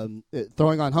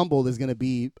 Throwing on Humble is going to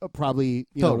be probably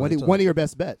one of your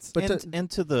best bets. But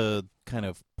and to the kind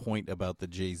of point about the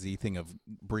Jay-Z thing of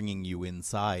bringing you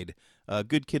inside,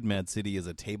 Good Kid, Mad City is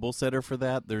a table setter for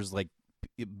that. There's like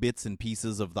bits and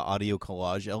pieces of the audio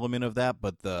collage element of that,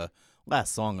 but the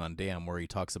last song on Damn, where he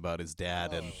talks about his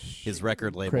dad and his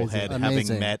record label head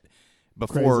having met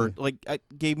before, like, it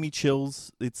gave me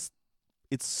chills. It's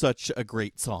such a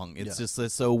great song. It's just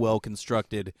so well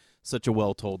constructed, such a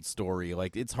well told story.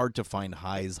 Like, it's hard to find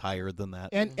highs higher than that.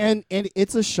 And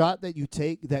it's a shot that you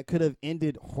take that could have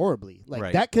ended horribly.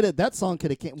 Like that song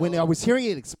could have came when I was hearing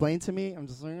it explained to me. I'm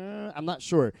just like, I'm not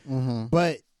sure,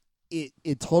 but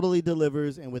it totally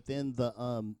delivers. And within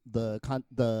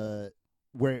the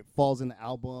where it falls in the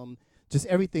album, just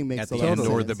everything makes at the a lot end of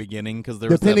or sense. the beginning, because there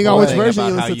was Depending that on which thing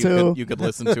version about you listen to. you could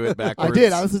listen to it backwards. I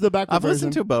did. I listened to the backward I've version.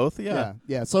 listened to both. Yeah.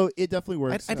 So it definitely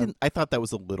works. I thought that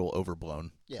was a little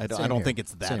overblown. Yeah, I don't same here. think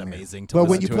it's that Same here. amazing. To But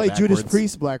when listen you to play it Judas backwards.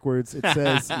 Priest backwards, it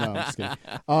says no. I'm just kidding.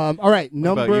 All right,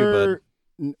 about you,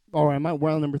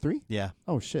 we're on number 3. Yeah.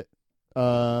 Oh shit.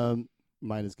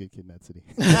 Mine is Good Kid, Mad City.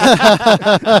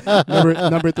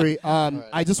 number 3. Right.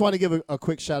 I just want to give a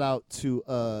quick shout out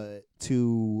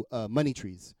to Money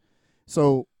Trees.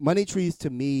 So Money Trees to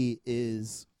me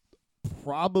is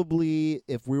probably,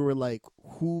 if we were like,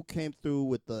 who came through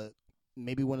with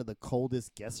maybe one of the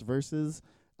coldest guest verses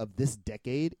of this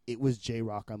decade, it was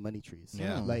J-Rock on Money Trees.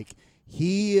 Yeah. Like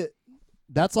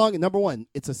that song, number one,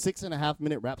 it's a 6.5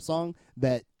 minute rap song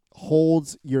that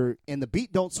holds and the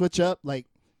beat don't switch up, like,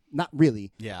 not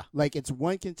really. Yeah. Like, it's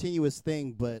one continuous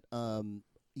thing, but when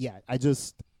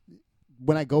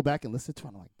I go back and listen to it,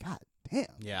 I'm like, God damn.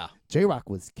 Yeah. J-Rock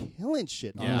was killing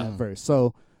shit on Yeah. that verse.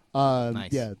 So,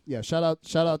 Nice. yeah. Shout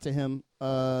out to him.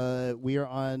 We are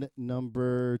on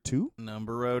number 2.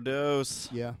 Number dos.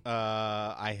 Yeah.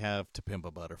 I have To Pimp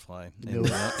a Butterfly in Knew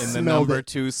the, it. in the Smelled number it.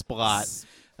 2 spot.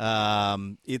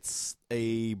 It's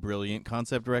a brilliant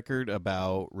concept record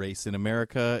about race in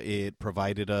America. It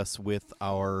provided us with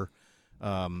our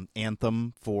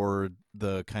anthem for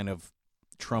the kind of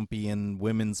Trumpian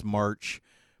Women's March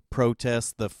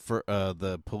protest,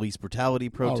 the police brutality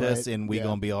protest, and We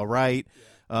Gonna Be All Right.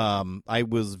 I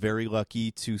was very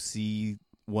lucky to see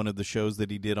one of the shows that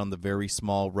he did on the very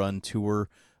small run tour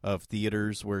of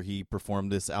theaters where he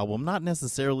performed this album, not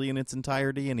necessarily in its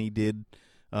entirety, and he did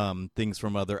things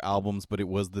from other albums, but it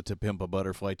was the To Pimp a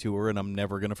Butterfly tour, and I'm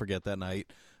never gonna forget that night.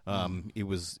 It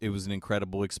was an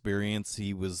incredible experience.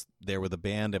 He was there with a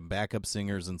band and backup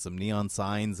singers and some neon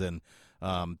signs and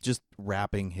just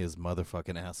rapping his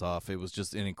motherfucking ass off. It was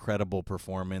just an incredible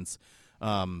performance.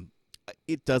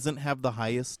 It doesn't have the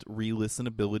highest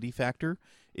re-listenability factor.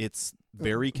 It's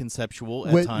very conceptual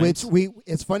at times.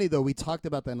 It's funny though, we talked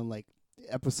about that in like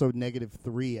episode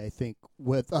 -3, I think,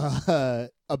 with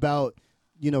about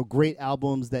great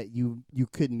albums that you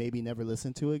could maybe never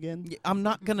listen to again. I'm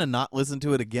not gonna not listen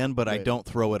to it again, but I Right. don't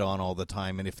throw it on all the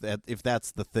time. And if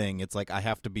that's the thing, it's like I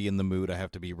have to be in the mood, I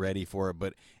have to be ready for it.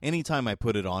 But anytime I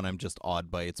put it on, I'm just awed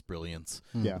by its brilliance.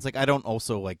 Yeah. It's like I don't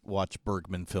also like watch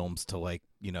Bergman films to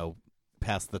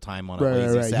pass the time on a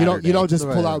lazy Right. Saturday. You don't just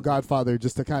pull Right. out Godfather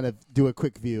just to kind of do a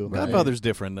quick view. Right. Godfather's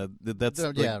different. That's Yeah,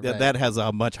 like, right. that has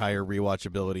a much higher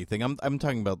rewatchability thing. I'm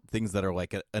talking about things that are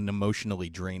like an emotionally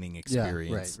draining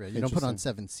experience. Yeah, right. You don't put on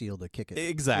Seven Seal to kick it.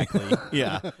 Exactly.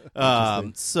 Yeah.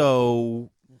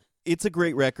 So it's a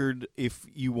great record. If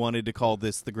you wanted to call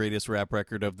this the greatest rap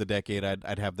record of the decade,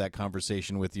 I'd have that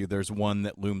conversation with you. There's one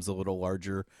that looms a little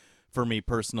larger for me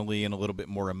personally and a little bit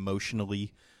more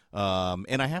emotionally.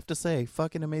 And I have to say,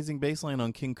 fucking amazing bass line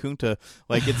on King Kunta.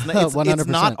 Like it's 100%.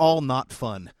 not all not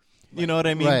fun. You know what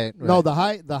I mean? Right. No,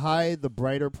 the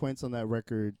brighter points on that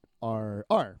record are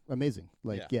amazing.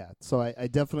 Like, yeah. So I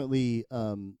definitely,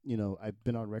 I've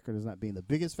been on record as not being the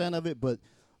biggest fan of it, but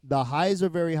the highs are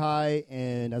very high.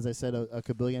 And as I said a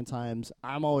kabillion times,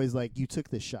 I'm always like, you took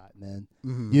this shot, man.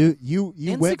 Mhm. You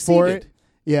And went for it. succeeded.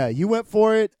 Yeah, you went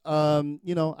for it.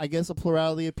 I guess a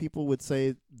plurality of people would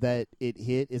say that it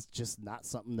hit. It's just not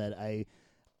something that I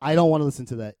don't want to listen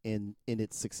to that in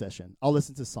its succession. I'll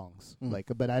listen to songs,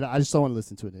 but I just don't want to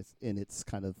listen to it in its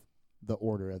kind of the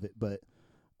order of it, but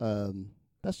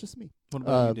that's just me. What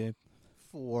about you, Dave?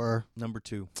 For Number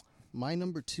 2. my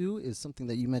number 2 is something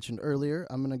that you mentioned earlier.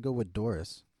 I'm gonna go with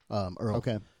Doris Earl.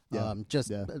 Okay. Yeah.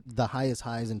 The highest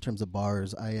highs in terms of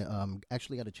bars. I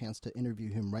actually got a chance to interview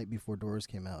him right before Doris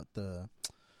came out.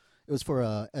 It was for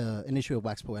an issue of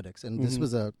Wax Poetics, and this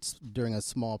was during a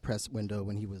small press window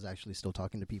when he was actually still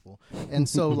talking to people. And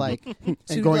so, like,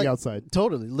 and going outside.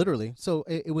 Totally, literally. So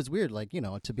it was weird, like,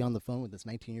 to be on the phone with this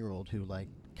 19-year-old who, like,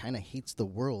 kind of hates the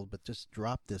world, but just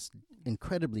dropped this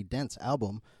incredibly dense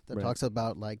album that talks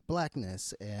about, like,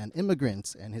 blackness and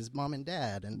immigrants and his mom and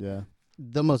dad and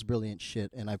the most brilliant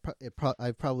shit. And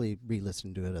I've probably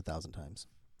re-listened to it 1,000 times.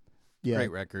 Yeah.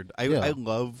 Great record. I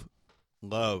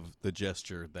love the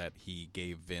gesture that he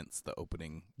gave Vince the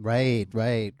opening Right.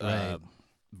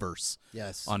 verse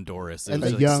Yes. on Doris. It And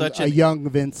was a young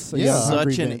Vince.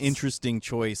 Such an interesting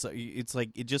choice. It's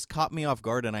like it just caught me off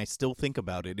guard, and I still think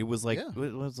about it. It was like,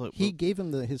 he gave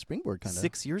him his springboard kind of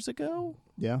 6 years ago.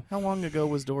 Yeah. How long ago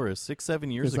was Doris?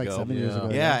 6-7 years It was ago. like 7 years ago.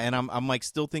 Yeah, and I'm like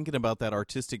still thinking about that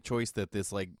artistic choice that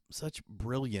this like such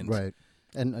brilliant right.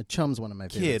 And Chum's one of my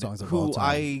favorite kid songs of all who time.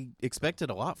 I expected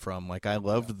a lot from. Like I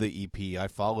loved the EP. I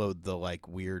followed the like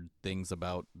weird things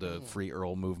about the Free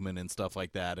Earl movement and stuff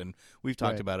like that. And we've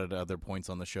talked about it at other points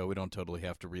on the show. We don't totally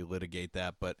have to relitigate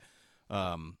that, but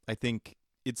I think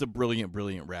it's a brilliant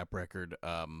rap record.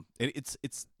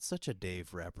 It's such a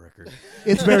Dave rap record.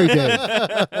 It's very Dave.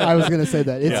 I was gonna say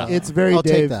that. It's very I'll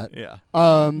Dave. take that. Yeah.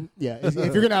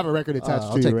 If you're gonna have a record attached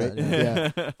I'll to you, take right?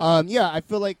 that, Yeah. I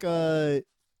feel like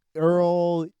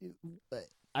Earl.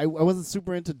 I wasn't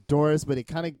super into Doris, but it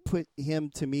kind of put him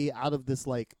to me out of this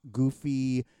like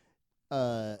goofy,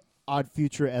 Odd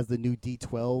Future as the new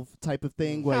D12 type of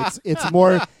thing, where it's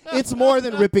more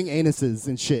than ripping anuses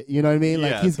and shit. You know what I mean?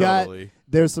 Like he's totally. got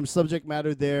there's some subject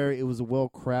matter there. It was a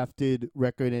well crafted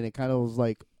record, and it kind of was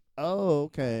like, oh,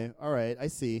 okay, all right, I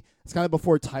see. It's kind of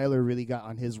before Tyler really got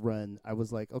on his run. I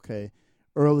was like, okay,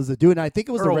 Earl is a dude, and I think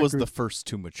it was Earl the was record. the first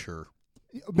to mature.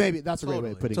 Maybe that's a great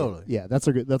way of putting it. Yeah, that's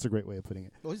a great way of putting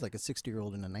it. Well, he's like a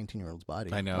 60-year-old in a 19-year-old's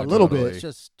body. I know A little totally. bit.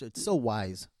 It's so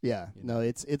wise. Yeah, no,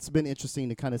 it's been interesting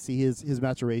to kind of see his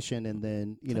maturation, and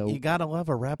then you gotta love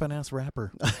a rapping ass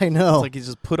rapper. I know. It's like he's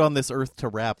just put on this earth to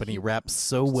rap, and he raps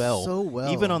so well. So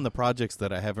well. Even on the projects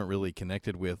that I haven't really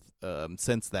connected with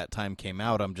since that time came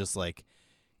out, I'm just like,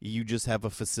 you just have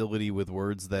a facility with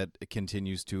words that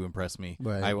continues to impress me.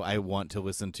 Right. I want to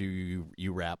listen to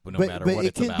you rap no matter what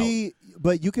it's about.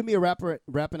 But you can be a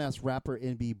rapping ass rapper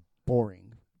and be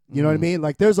boring. You know what I mean?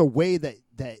 Like there's a way that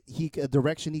a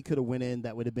direction he could have went in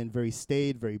that would have been very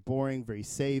staid, very boring, very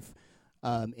safe.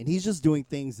 And he's just doing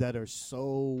things that are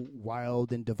so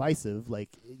wild and divisive, like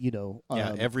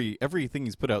everything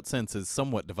he's put out since is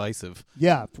somewhat divisive.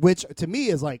 Yeah, which to me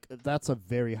is like that's a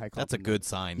very high compliment. That's a good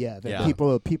sign. Yeah,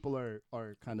 people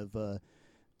are kind of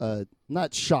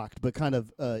not shocked, but kind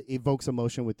of evokes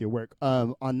emotion with your work.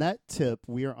 On that tip,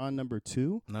 we are on number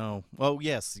 2. No, well,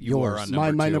 yes, you are on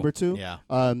number 2. My number 2.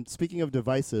 Yeah. Speaking of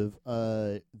divisive,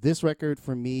 this record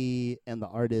for me and the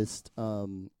artist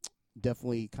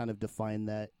definitely kind of defined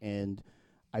that, and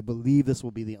I believe this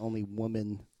will be the only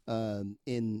woman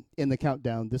in the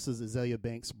countdown. This is Azalea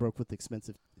Banks, Broke with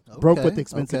Expensive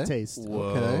Taste.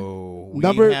 Whoa.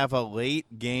 Okay. We have a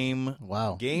late game.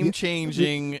 Wow. Game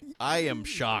changing. I am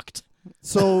shocked.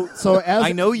 So as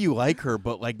I know you like her,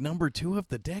 but like number 2 of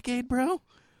the decade, bro?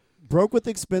 Broke with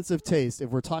Expensive Taste, if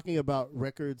we're talking about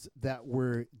records that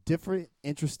were different,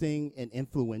 interesting, and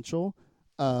influential,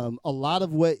 a lot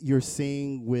of what you're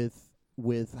seeing with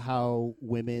how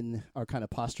women are kind of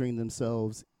posturing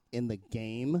themselves in the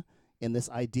game, and this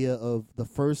idea of the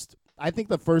first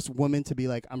woman to be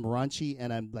like, I'm raunchy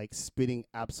and I'm like spitting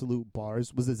absolute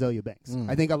bars was Azalea Banks.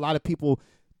 I think a lot of people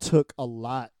took a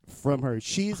lot from her.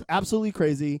 She's absolutely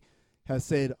crazy, has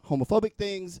said homophobic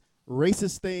things,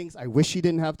 racist things. I wish she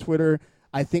didn't have Twitter.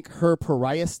 I think her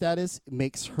pariah status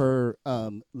makes her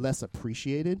less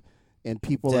appreciated, and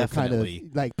people Definitely. are kind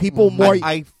of like people more.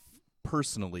 I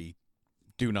personally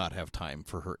do not have time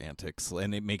for her antics,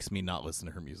 and it makes me not listen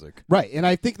to her music. Right, and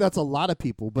I think that's a lot of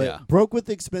people. But Yeah. Broke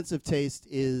with Expensive Taste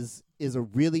is a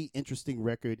really interesting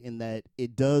record in that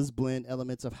it does blend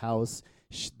elements of house.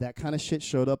 That kind of shit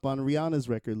showed up on Rihanna's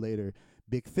record later.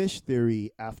 Big Fish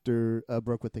Theory after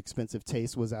Broke with Expensive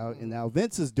Taste was out, and now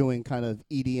Vince is doing kind of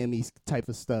EDM-y type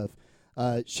of stuff.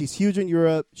 She's huge in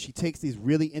Europe. She takes these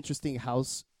really interesting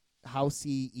housey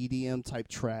EDM type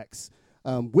tracks,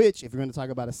 which, if you're going to talk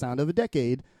about a sound of a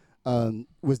decade,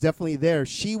 was definitely there.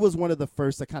 She was one of the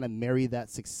first to kind of marry that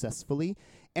successfully.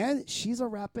 And she's a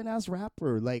rapping ass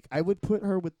rapper. Like, I would put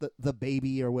her with the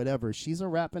baby or whatever. She's a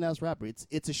rapping ass rapper.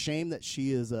 It's a shame that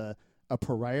she is a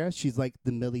pariah. She's like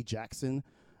the Millie Jackson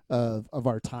of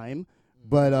our time.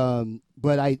 But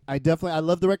I definitely, I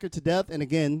love the record to death. And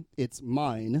again, it's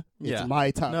mine. It's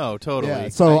my time. No, totally. Yeah,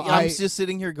 so I'm just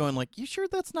sitting here going like, you sure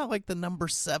that's not like the number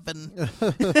 7?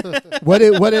 what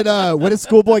did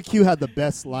Schoolboy Q had the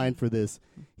best line for this?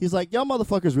 He's like, y'all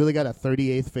motherfuckers really got a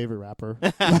 38th favorite rapper.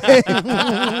 And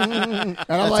I'm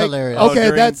That's like, hilarious. okay,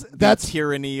 during that's the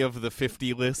tyranny of the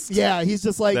 50 list. yeah. He's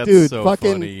just like, That's dude, so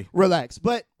fucking funny. relax.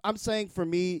 But I'm saying for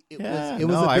me, it was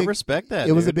no, a I big, respect that.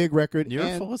 it was a dude. big record. You're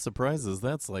and full of surprises.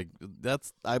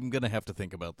 I'm gonna have to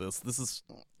think about this. This is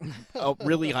a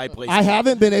really high place. I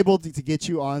haven't been able to get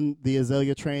you on the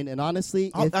Azalea train, and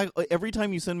honestly, Every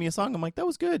time you send me a song, I'm like, that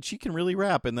was good. She can really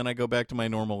rap, and then I go back to my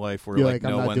normal life where You're like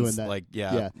like, I'm no not doing one's that. like,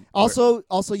 yeah. Also,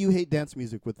 you hate dance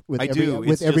music with I every do. with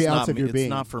It's every just ounce not of your me. being.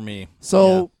 It's not for me.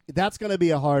 So that's gonna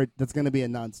be a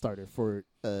non-starter for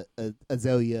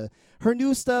Azalea. Her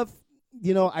new stuff,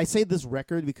 I say this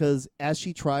record because as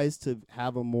she tries to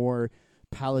have a more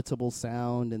palatable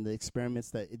sound and the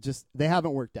experiments that they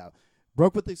haven't worked out.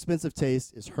 Broke with Expensive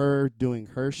Taste is her doing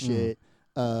her shit.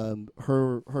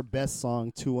 Her best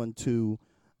song 212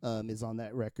 is on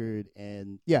that record,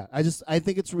 and I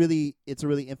think it's a really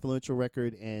influential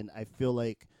record, and I feel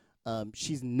like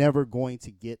she's never going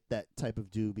to get that type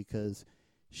of due because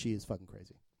she is fucking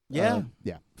crazy. Yeah.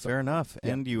 Yeah. Fair enough.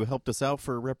 Yeah. And you helped us out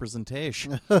for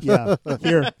representation. Yeah.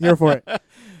 Here for it. Okay.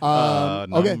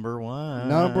 Number one.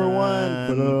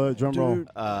 Drum roll. Dude,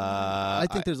 I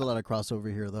think there's a lot of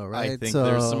crossover here, though, right? I think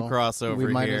there's some crossover we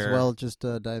might here. as well just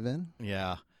dive in.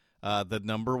 Yeah. The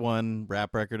number one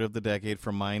rap record of the decade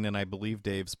from mine and I believe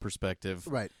Dave's perspective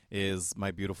Right. is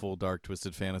My Beautiful Dark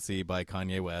Twisted Fantasy by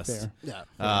Kanye West. Fair.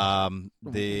 Yeah.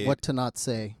 The What to not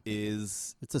say?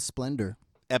 is It's a splendor.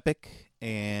 epic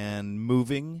and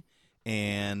moving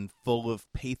and full of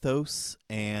pathos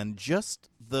and just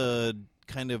the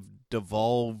kind of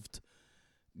devolved,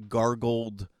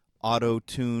 gargled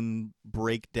auto-tune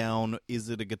breakdown. Is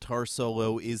it a guitar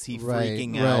solo? Is he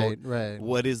freaking out? Right.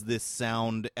 What is this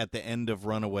sound at the end of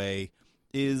Runaway?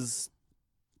 Is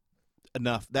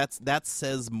enough. That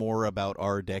says more about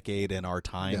our decade and our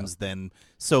times than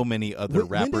so many other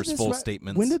rappers' full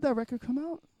statements. When did that record come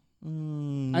out?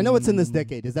 I know it's in this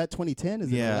decade. Is that 2010?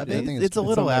 Is it 11? I think it's a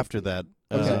little something after that.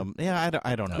 Okay.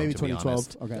 I don't know. Maybe to be 2012.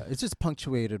 honest. Okay. It's just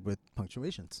punctuated with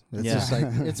punctuations. It's Yeah. just like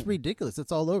it's ridiculous.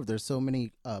 It's all over. There's so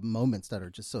many moments that are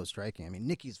just so striking. I mean,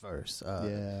 Nicki's verse.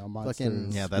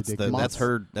 Monsters. Yeah, that's ridiculous.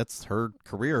 that's her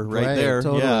career right there.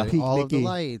 Totally. Yeah. Peak All of the Nicki.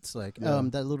 lights, like Yeah.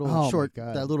 that little Oh my short,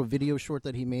 God. that little video short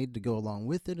that he made to go along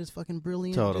with it is fucking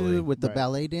brilliant. Totally. dude, with the Right.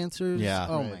 ballet dancers. Yeah.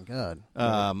 Oh Right. my god.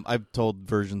 I've told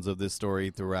versions of this story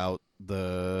throughout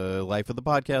the life of the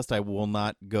podcast. I will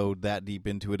not go that deep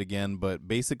into it again, but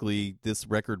basically this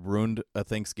record ruined a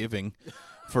Thanksgiving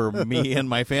for me and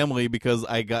my family because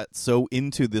I got so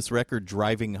into this record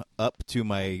driving up to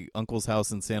my uncle's house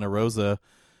in Santa Rosa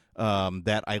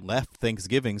that I left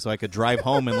Thanksgiving so I could drive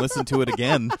home and listen to it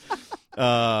again.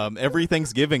 Every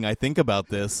Thanksgiving I think about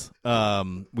this.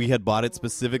 We had bought it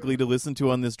specifically to listen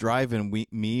to on this drive, and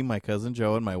me, my cousin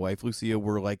Joe, and my wife Lucia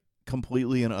were like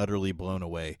completely and utterly blown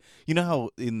away. You know how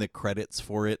in the credits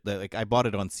for it, that like I bought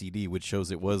it on CD, which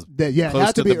shows it was It close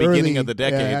had to be the beginning early. of the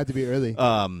decade. Yeah, it had to be early.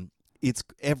 It's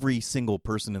every single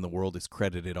person in the world is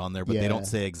credited on there, but they don't Yeah.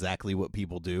 say exactly what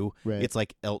people do. Right. It's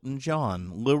like Elton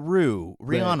John, LaRue,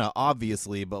 Rihanna, Right.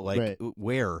 obviously, but like Right.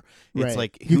 where? It's Right.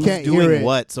 like You who's can't hear doing it.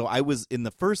 what? So I was in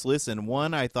the first listen.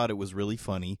 One, I thought it was really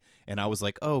funny, and I was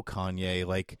like, "Oh, Kanye,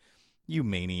 like you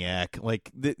maniac!"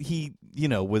 Like he,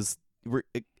 was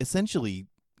essentially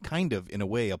kind of in a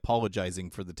way apologizing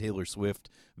for the Taylor Swift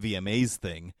VMAs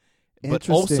thing. But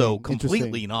also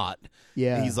completely Interesting. not.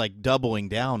 Yeah. He's like doubling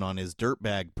down on his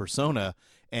dirtbag persona.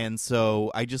 And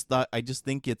so I just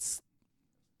think it's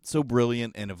so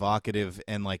brilliant and evocative,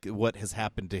 and like what has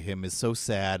happened to him is so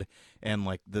sad, and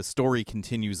like the story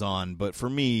continues on. But for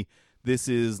me, this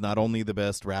is not only the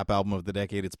best rap album of the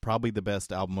decade, it's probably the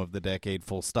best album of the decade,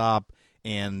 full stop.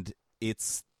 And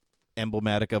it's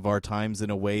emblematic of our times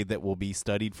in a way that will be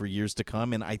studied for years to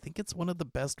come. And I think it's one of the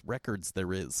best records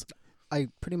there is. I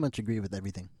pretty much agree with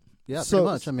everything. Yeah, So-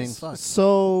 pretty much. I mean, fuck.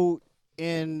 So,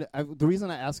 the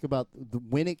reason I ask about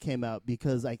when it came out,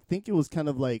 because I think it was kind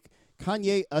of like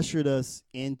Kanye ushered us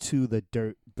into the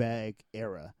dirt bag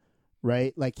era,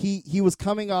 right? Like he was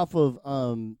coming off of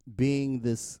being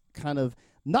this kind of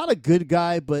not a good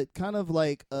guy, but kind of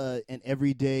like an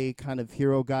everyday kind of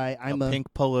hero guy. I'm a pink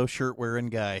polo shirt wearing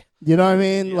guy. You know what I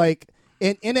mean? Yeah. Like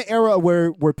in an era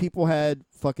where people had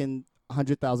fucking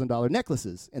 $100,000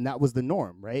 necklaces, and that was the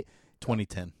norm, right?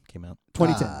 2010 came out.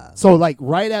 2010. So like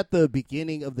right at the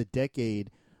beginning of the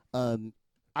decade,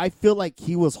 I feel like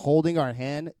he was holding our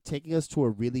hand, taking us to a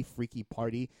really freaky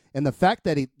party, and the fact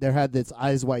that there had this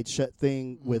Eyes Wide Shut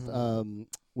thing with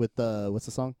what's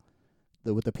the song,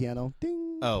 with the piano,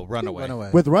 ding. Oh, Runaway.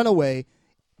 With Runaway.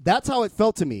 That's how it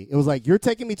felt to me. It was like, you're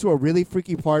taking me to a really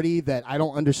freaky party that I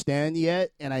don't understand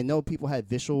yet, and I know people had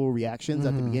visceral reactions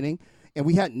at the beginning, and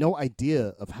we had no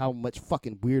idea of how much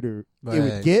fucking weirder it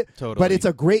would get. Totally. But it's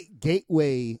a great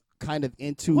gateway kind of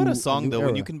into what a song, though, era.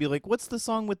 when you can be like, what's the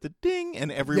song with the ding?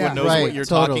 And everyone Yeah. knows Right. what you're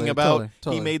Totally, talking about.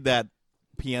 totally. He made that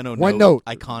piano One note.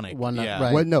 iconic. One note, yeah.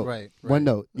 right. One note. Right. One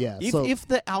note. Yeah. If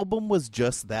the album was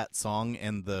just that song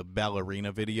and the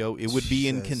ballerina video, it would be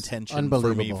in Jesus. contention for me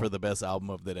Unbelievable. for the best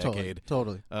album of the decade.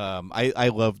 Totally. I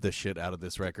love the shit out of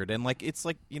this record, and like it's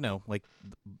like like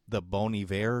the Bon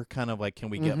Iver kind of like, can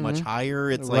we get much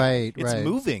higher? It's like Right, it's right.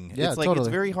 moving. Yeah, it's like totally.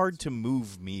 it's very hard to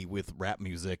move me with rap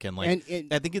music, and like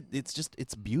And I think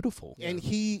it's beautiful. and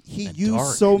he And used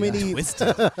dark so and many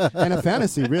twisted. and a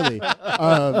fantasy, really.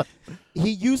 He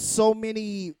used so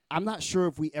many. I'm not sure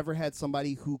if we ever had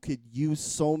somebody who could use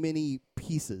so many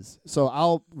pieces. So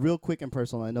I'll real quick and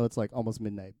personal. I know it's like almost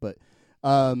midnight, but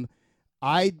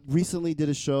I recently did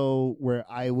a show where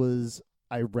I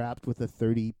rapped with a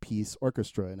 30-piece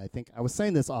orchestra, and I think I was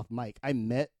saying this off mic. I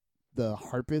met the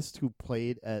harpist who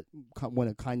played at one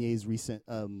of Kanye's recent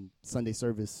Sunday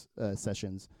service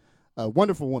sessions. A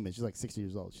wonderful woman. She's like 60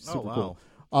 years old. She's super wow.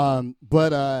 cool.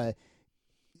 But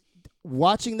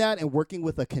watching that and working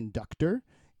with a conductor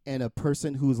and a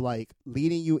person who's like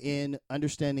leading you in,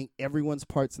 understanding everyone's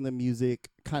parts in the music,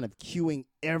 kind of cueing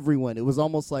everyone. It was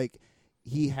almost like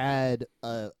he had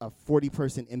a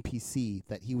 40-person NPC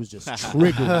that he was just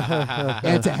triggering.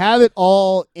 And to have it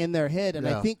all in their head. And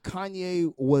I think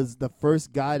Kanye was the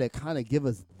first guy to kind of give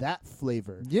us that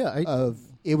flavor. Yeah,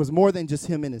 It was more than just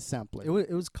him and his sampling.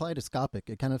 it was kaleidoscopic.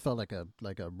 It kind of felt like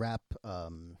a rap.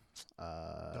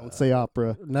 Don't say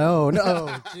opera. No,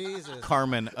 Jesus.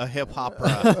 Carmen, a hip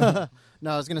opera. No,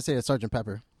 I was gonna say a Sgt.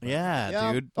 Pepper.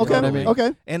 Yeah, dude. Okay. what I mean?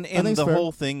 Okay. And think it's the fair.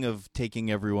 whole thing of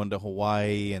taking everyone to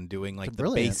Hawaii and doing like the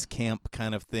Brilliant. base camp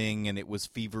kind of thing, and it was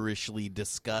feverishly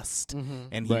discussed,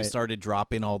 and he Right. started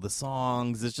dropping all the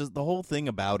songs. It's just the whole thing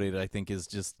about it, I think, is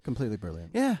just Completely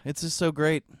brilliant. yeah, it's just so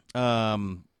great.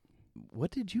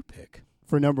 What did you pick?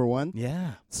 For number one.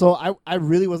 Yeah. So I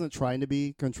really wasn't trying to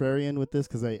be contrarian with this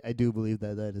because I do believe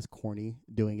that is corny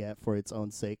doing it for its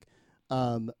own sake.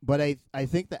 But I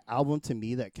think the album to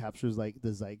me that captures like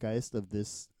the zeitgeist of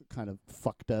this kind of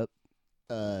fucked up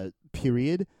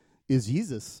period is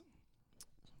Jesus.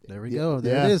 There we Yeah. go.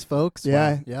 There Yeah. it is, folks.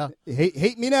 Yeah. Wow. Yeah.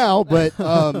 Hate me now, but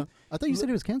I thought you said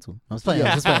it was canceled. I was playing.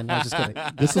 I was just playing. I was just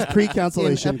kidding. this was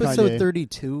pre-cancellation. In episode Kanye.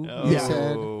 32, Oh. you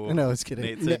said. No, I was kidding.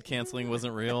 Nate said canceling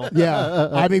wasn't real. Yeah,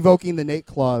 I'm evoking the Nate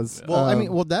clause. Well, I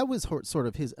mean, that was sort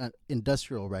of his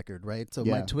industrial record, right? So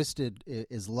Yeah. My Twisted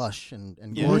is lush and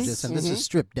Yes. gorgeous, and this is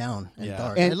stripped down and Yeah.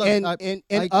 dark. and I love- and, I- and,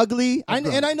 I- ugly. I've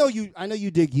And I know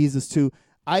you dig Jesus too.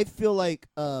 I feel like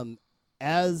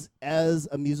as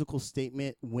a musical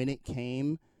statement when it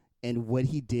came and what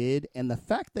he did and the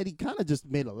fact that he kind of just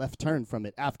made a left turn from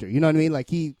it after. You know what I mean? Like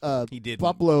he did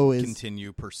Buffalo is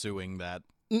continue pursuing that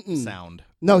sound.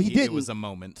 No, he didn't. It was a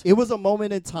moment. It was a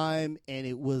moment in time, and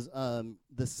it was the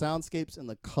soundscapes and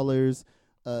the colors.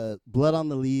 Blood on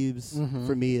the Leaves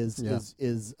for me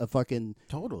is a fucking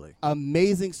totally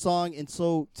amazing song, and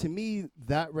so to me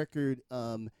that record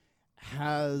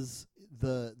has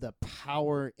the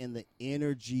power and the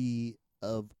energy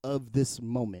of this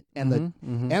moment and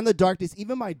the darkness.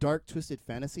 Even my dark twisted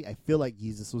fantasy, I feel like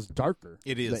Jesus was darker.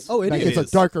 It is. Like, it it's is.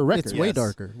 a darker record. It's way Yes.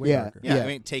 darker. Way Yeah. darker. Yeah, Yeah. I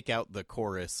mean, take out the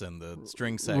chorus and the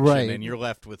string section, Right. and you're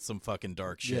left with some fucking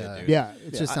dark shit, Yeah. dude. Yeah,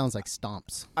 It just sounds like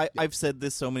stomps. I've said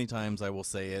this so many times, I will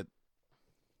say it.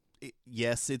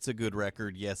 Yes, it's a good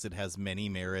record. Yes, it has many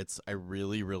merits. I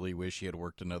really, really wish he had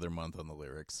worked another month on the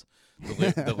lyrics.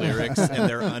 The lyrics and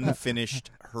their unfinished,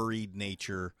 hurried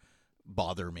nature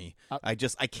bother me. I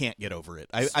can't get over it.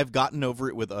 I've gotten over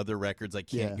it with other records. I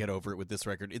can't get over it with this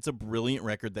record. It's a brilliant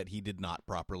record that he did not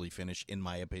properly finish, in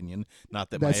my opinion. Not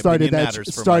that my opinion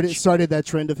matters for much. Started that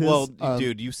trend of his. Well,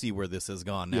 dude, you see where this has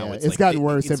gone now. Yeah, it's it's like, gotten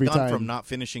worse it's every gone time. from not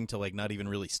finishing to like not even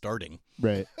really starting.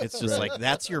 Right. It's just like,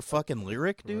 that's your fucking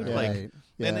lyric, dude. Right. Like, Right.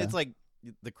 and Yeah. it's like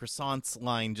the croissants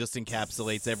line just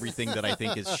encapsulates everything that I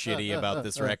think is shitty about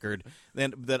this record.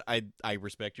 Then that I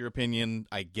respect your opinion.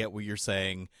 I get what you're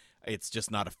saying. it's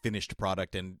just not a finished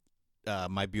product. And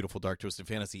My Beautiful Dark Twisted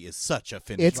Fantasy is such a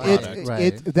finished It's product.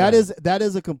 Right. that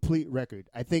is a complete record.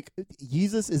 I think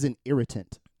Yeezus is an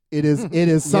irritant. It is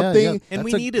something. Yeah. And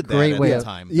we That's a needed that great at way the of-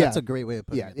 time. Yeah. That's a great way of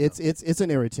putting Yeah, it. it's an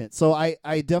irritant. So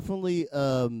I definitely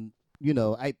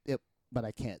but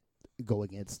I can't go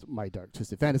against My Dark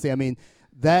Twisted Fantasy. I mean,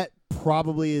 that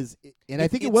probably is, and I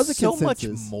think it was a it's so much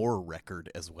consensus. more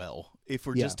record as well. If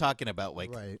we're Yeah. just talking about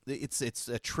like Right. it's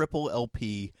a triple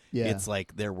LP. Yeah. It's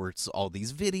like there were all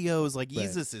these videos. Like Right.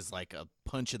 Yeezus is like a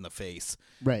punch in the face,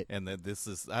 Right. and then this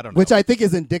is I don't know. Which I think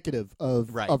is indicative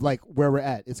of Right. of like where we're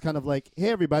at. It's kind of like, hey,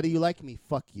 everybody, you like me?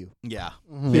 Fuck you. yeah,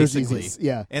 Here's basically. Yeezus.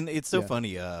 Yeah. And it's so Yeah.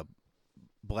 funny.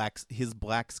 His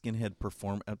black skinhead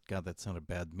perform. Oh, God, that sounded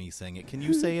bad. Me saying it. Can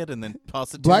you say it and then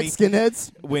toss it to Black me? skinheads.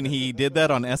 When he did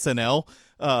that on SNL,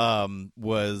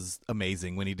 was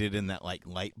amazing. When he did in that like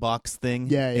light box thing,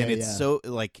 Yeah, and yeah, it's yeah. so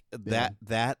like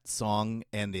that song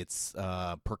and its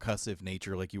percussive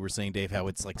nature, like you were saying, Dave, how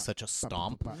it's like such a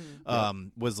stomp.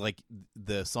 Was like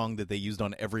the song that they used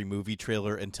on every movie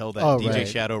trailer until that Oh, DJ right.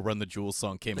 Shadow Run the Jewels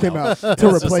song came Came out. out to It's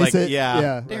just replace like, it.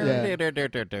 Yeah.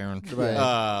 Yeah.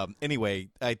 Right. Anyway,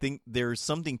 I think there's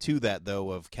something to that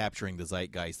though of capturing the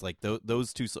zeitgeist. Like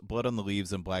those two, Blood on the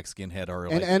Leaves and Black Skinhead, are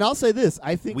like And I'll say this,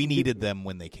 I think we needed them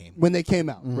when they came. when they came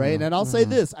out, right? And I'll say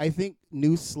this, I think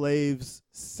New Slave's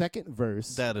second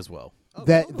verse That as well.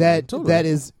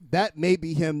 that may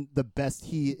be him the best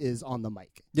he is on the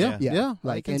mic. Yeah, Yeah. yeah. I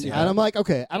Like, can and, see and that. I'm like,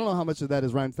 okay, I don't know how much of that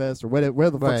is Rhyme Fest or where the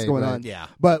fuck's Right, going right. on. Yeah.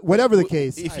 But whatever the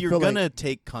case, If I you're feel gonna like,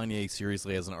 take Kanye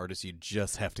seriously as an artist, you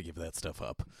just have to give that stuff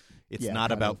up. It's Yeah, not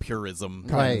kind about of. purism,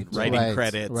 Right, and writing right,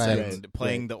 credits, right. and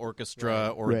playing the orchestra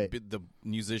or Right. the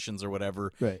musicians or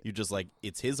whatever. Right. You're just like,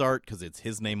 it's his art because it's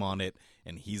his name on it,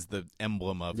 and he's the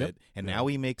emblem of Yep. it. And now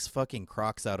he makes fucking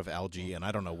Crocs out of algae, and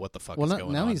I don't know what the fuck Well, is now,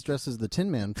 going now on. he's dressed as the Tin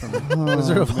Man from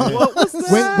Wizard of Oz. What was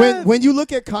that? when you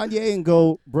look at Kanye and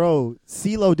go, bro,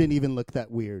 CeeLo didn't even look that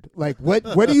weird. Like, what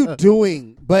are you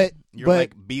doing? But You're but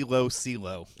like B-Lo,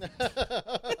 C-Lo.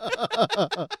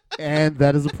 and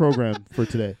that is a program for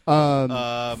today.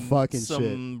 Fucking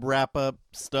some wrap-up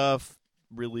stuff.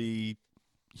 Really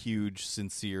huge,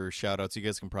 sincere shout-outs. You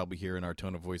guys can probably hear in our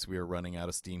tone of voice we are running out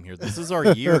of steam here. This is our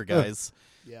year, guys.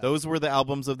 Yeah. Those were the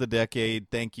albums of the decade.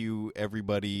 Thank you,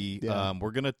 everybody. Yeah.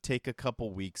 We're going to take a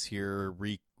couple weeks here,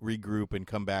 regroup, and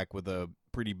come back with a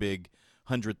pretty big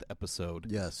 100th episode.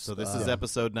 Yes. So this is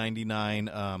episode 99.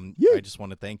 Yeah. I just want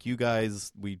to thank you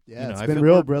guys. It's I been feel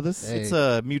real, we're- brothers. Hey. It's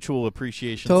a mutual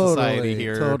appreciation Totally, society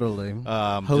here. totally.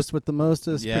 Just Host with the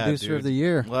mostest, yeah, producer dude. of the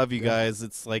year. love you guys.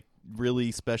 It's like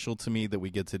really special to me that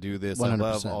we get to do this. I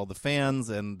love 100%. all the fans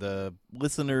and the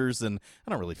listeners, and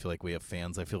I don't really feel like we have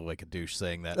fans. I feel like a douche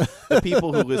saying that. The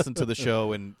people who listen to the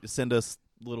show and send us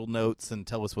little notes and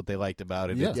tell us what they liked about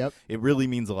it. Yeah. Yep. It really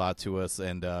means a lot to us,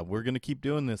 and we're going to keep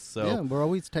doing this. So Yeah, we're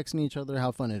always texting each other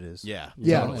how fun it is. yeah.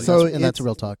 Yeah, Totally. so and that's it's-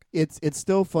 real talk. It's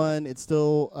still fun. It's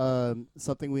still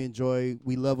something we enjoy.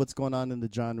 We love what's going on in the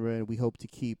genre, and we hope to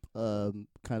keep kind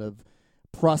of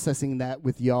processing that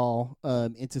with y'all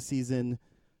into season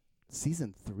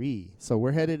 3. So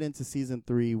we're headed into season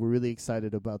 3. We're really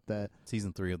excited about that.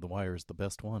 Season 3 of The Wire is the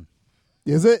best one.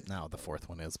 Is it? No, the 4th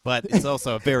one is, but it's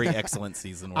also a very excellent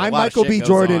season. Where a I'm lot of Michael shit B. goes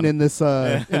Jordan on. in this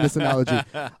analogy.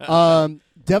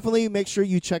 Definitely make sure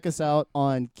you check us out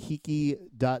on kiki.co.uk.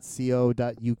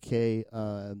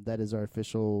 That is our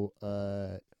official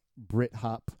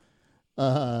Brit-hop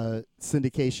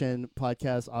syndication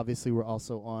podcast. Obviously, we're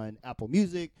also on Apple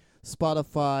Music,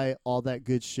 Spotify, all that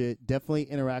good shit. Definitely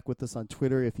interact with us on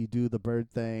Twitter if you do the bird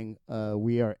thing.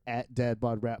 We are at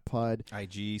DadBodRapPod.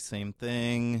 IG, same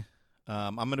thing.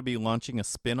 I'm going to be launching a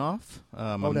spin-off.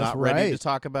 I'm that's not ready right. to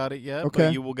talk about it yet, Okay.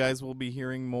 but you guys will be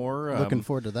hearing more. Looking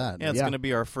forward to that. Yeah, it's Yeah. going to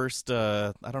be our first,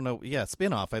 I don't know,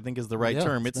 spin-off, I think is the right Yeah,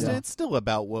 term. It's spin-off. it's still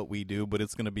about what we do, but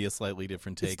it's going to be a slightly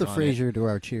different take It's the on Frasier to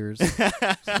our Cheers.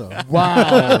 So.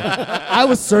 Wow. I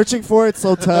was searching for it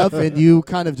so tough, and you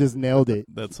kind of just nailed it. it.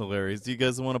 That's hilarious. Do you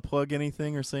guys want to plug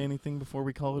anything or say anything before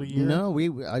we call it a year? No, we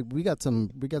got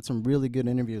some really good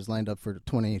interviews lined up for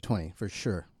 2020 for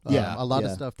sure. Yeah, a lot yeah.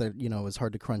 of stuff that is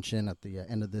hard to crunch in at the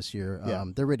end of this year. Yeah.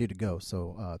 They're ready to go.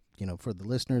 So for the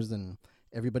listeners and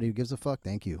everybody who gives a fuck,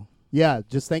 thank you. Yeah,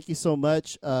 just thank you so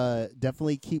much.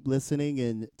 Definitely keep listening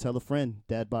and tell a friend.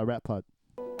 Dad by Rap Pod.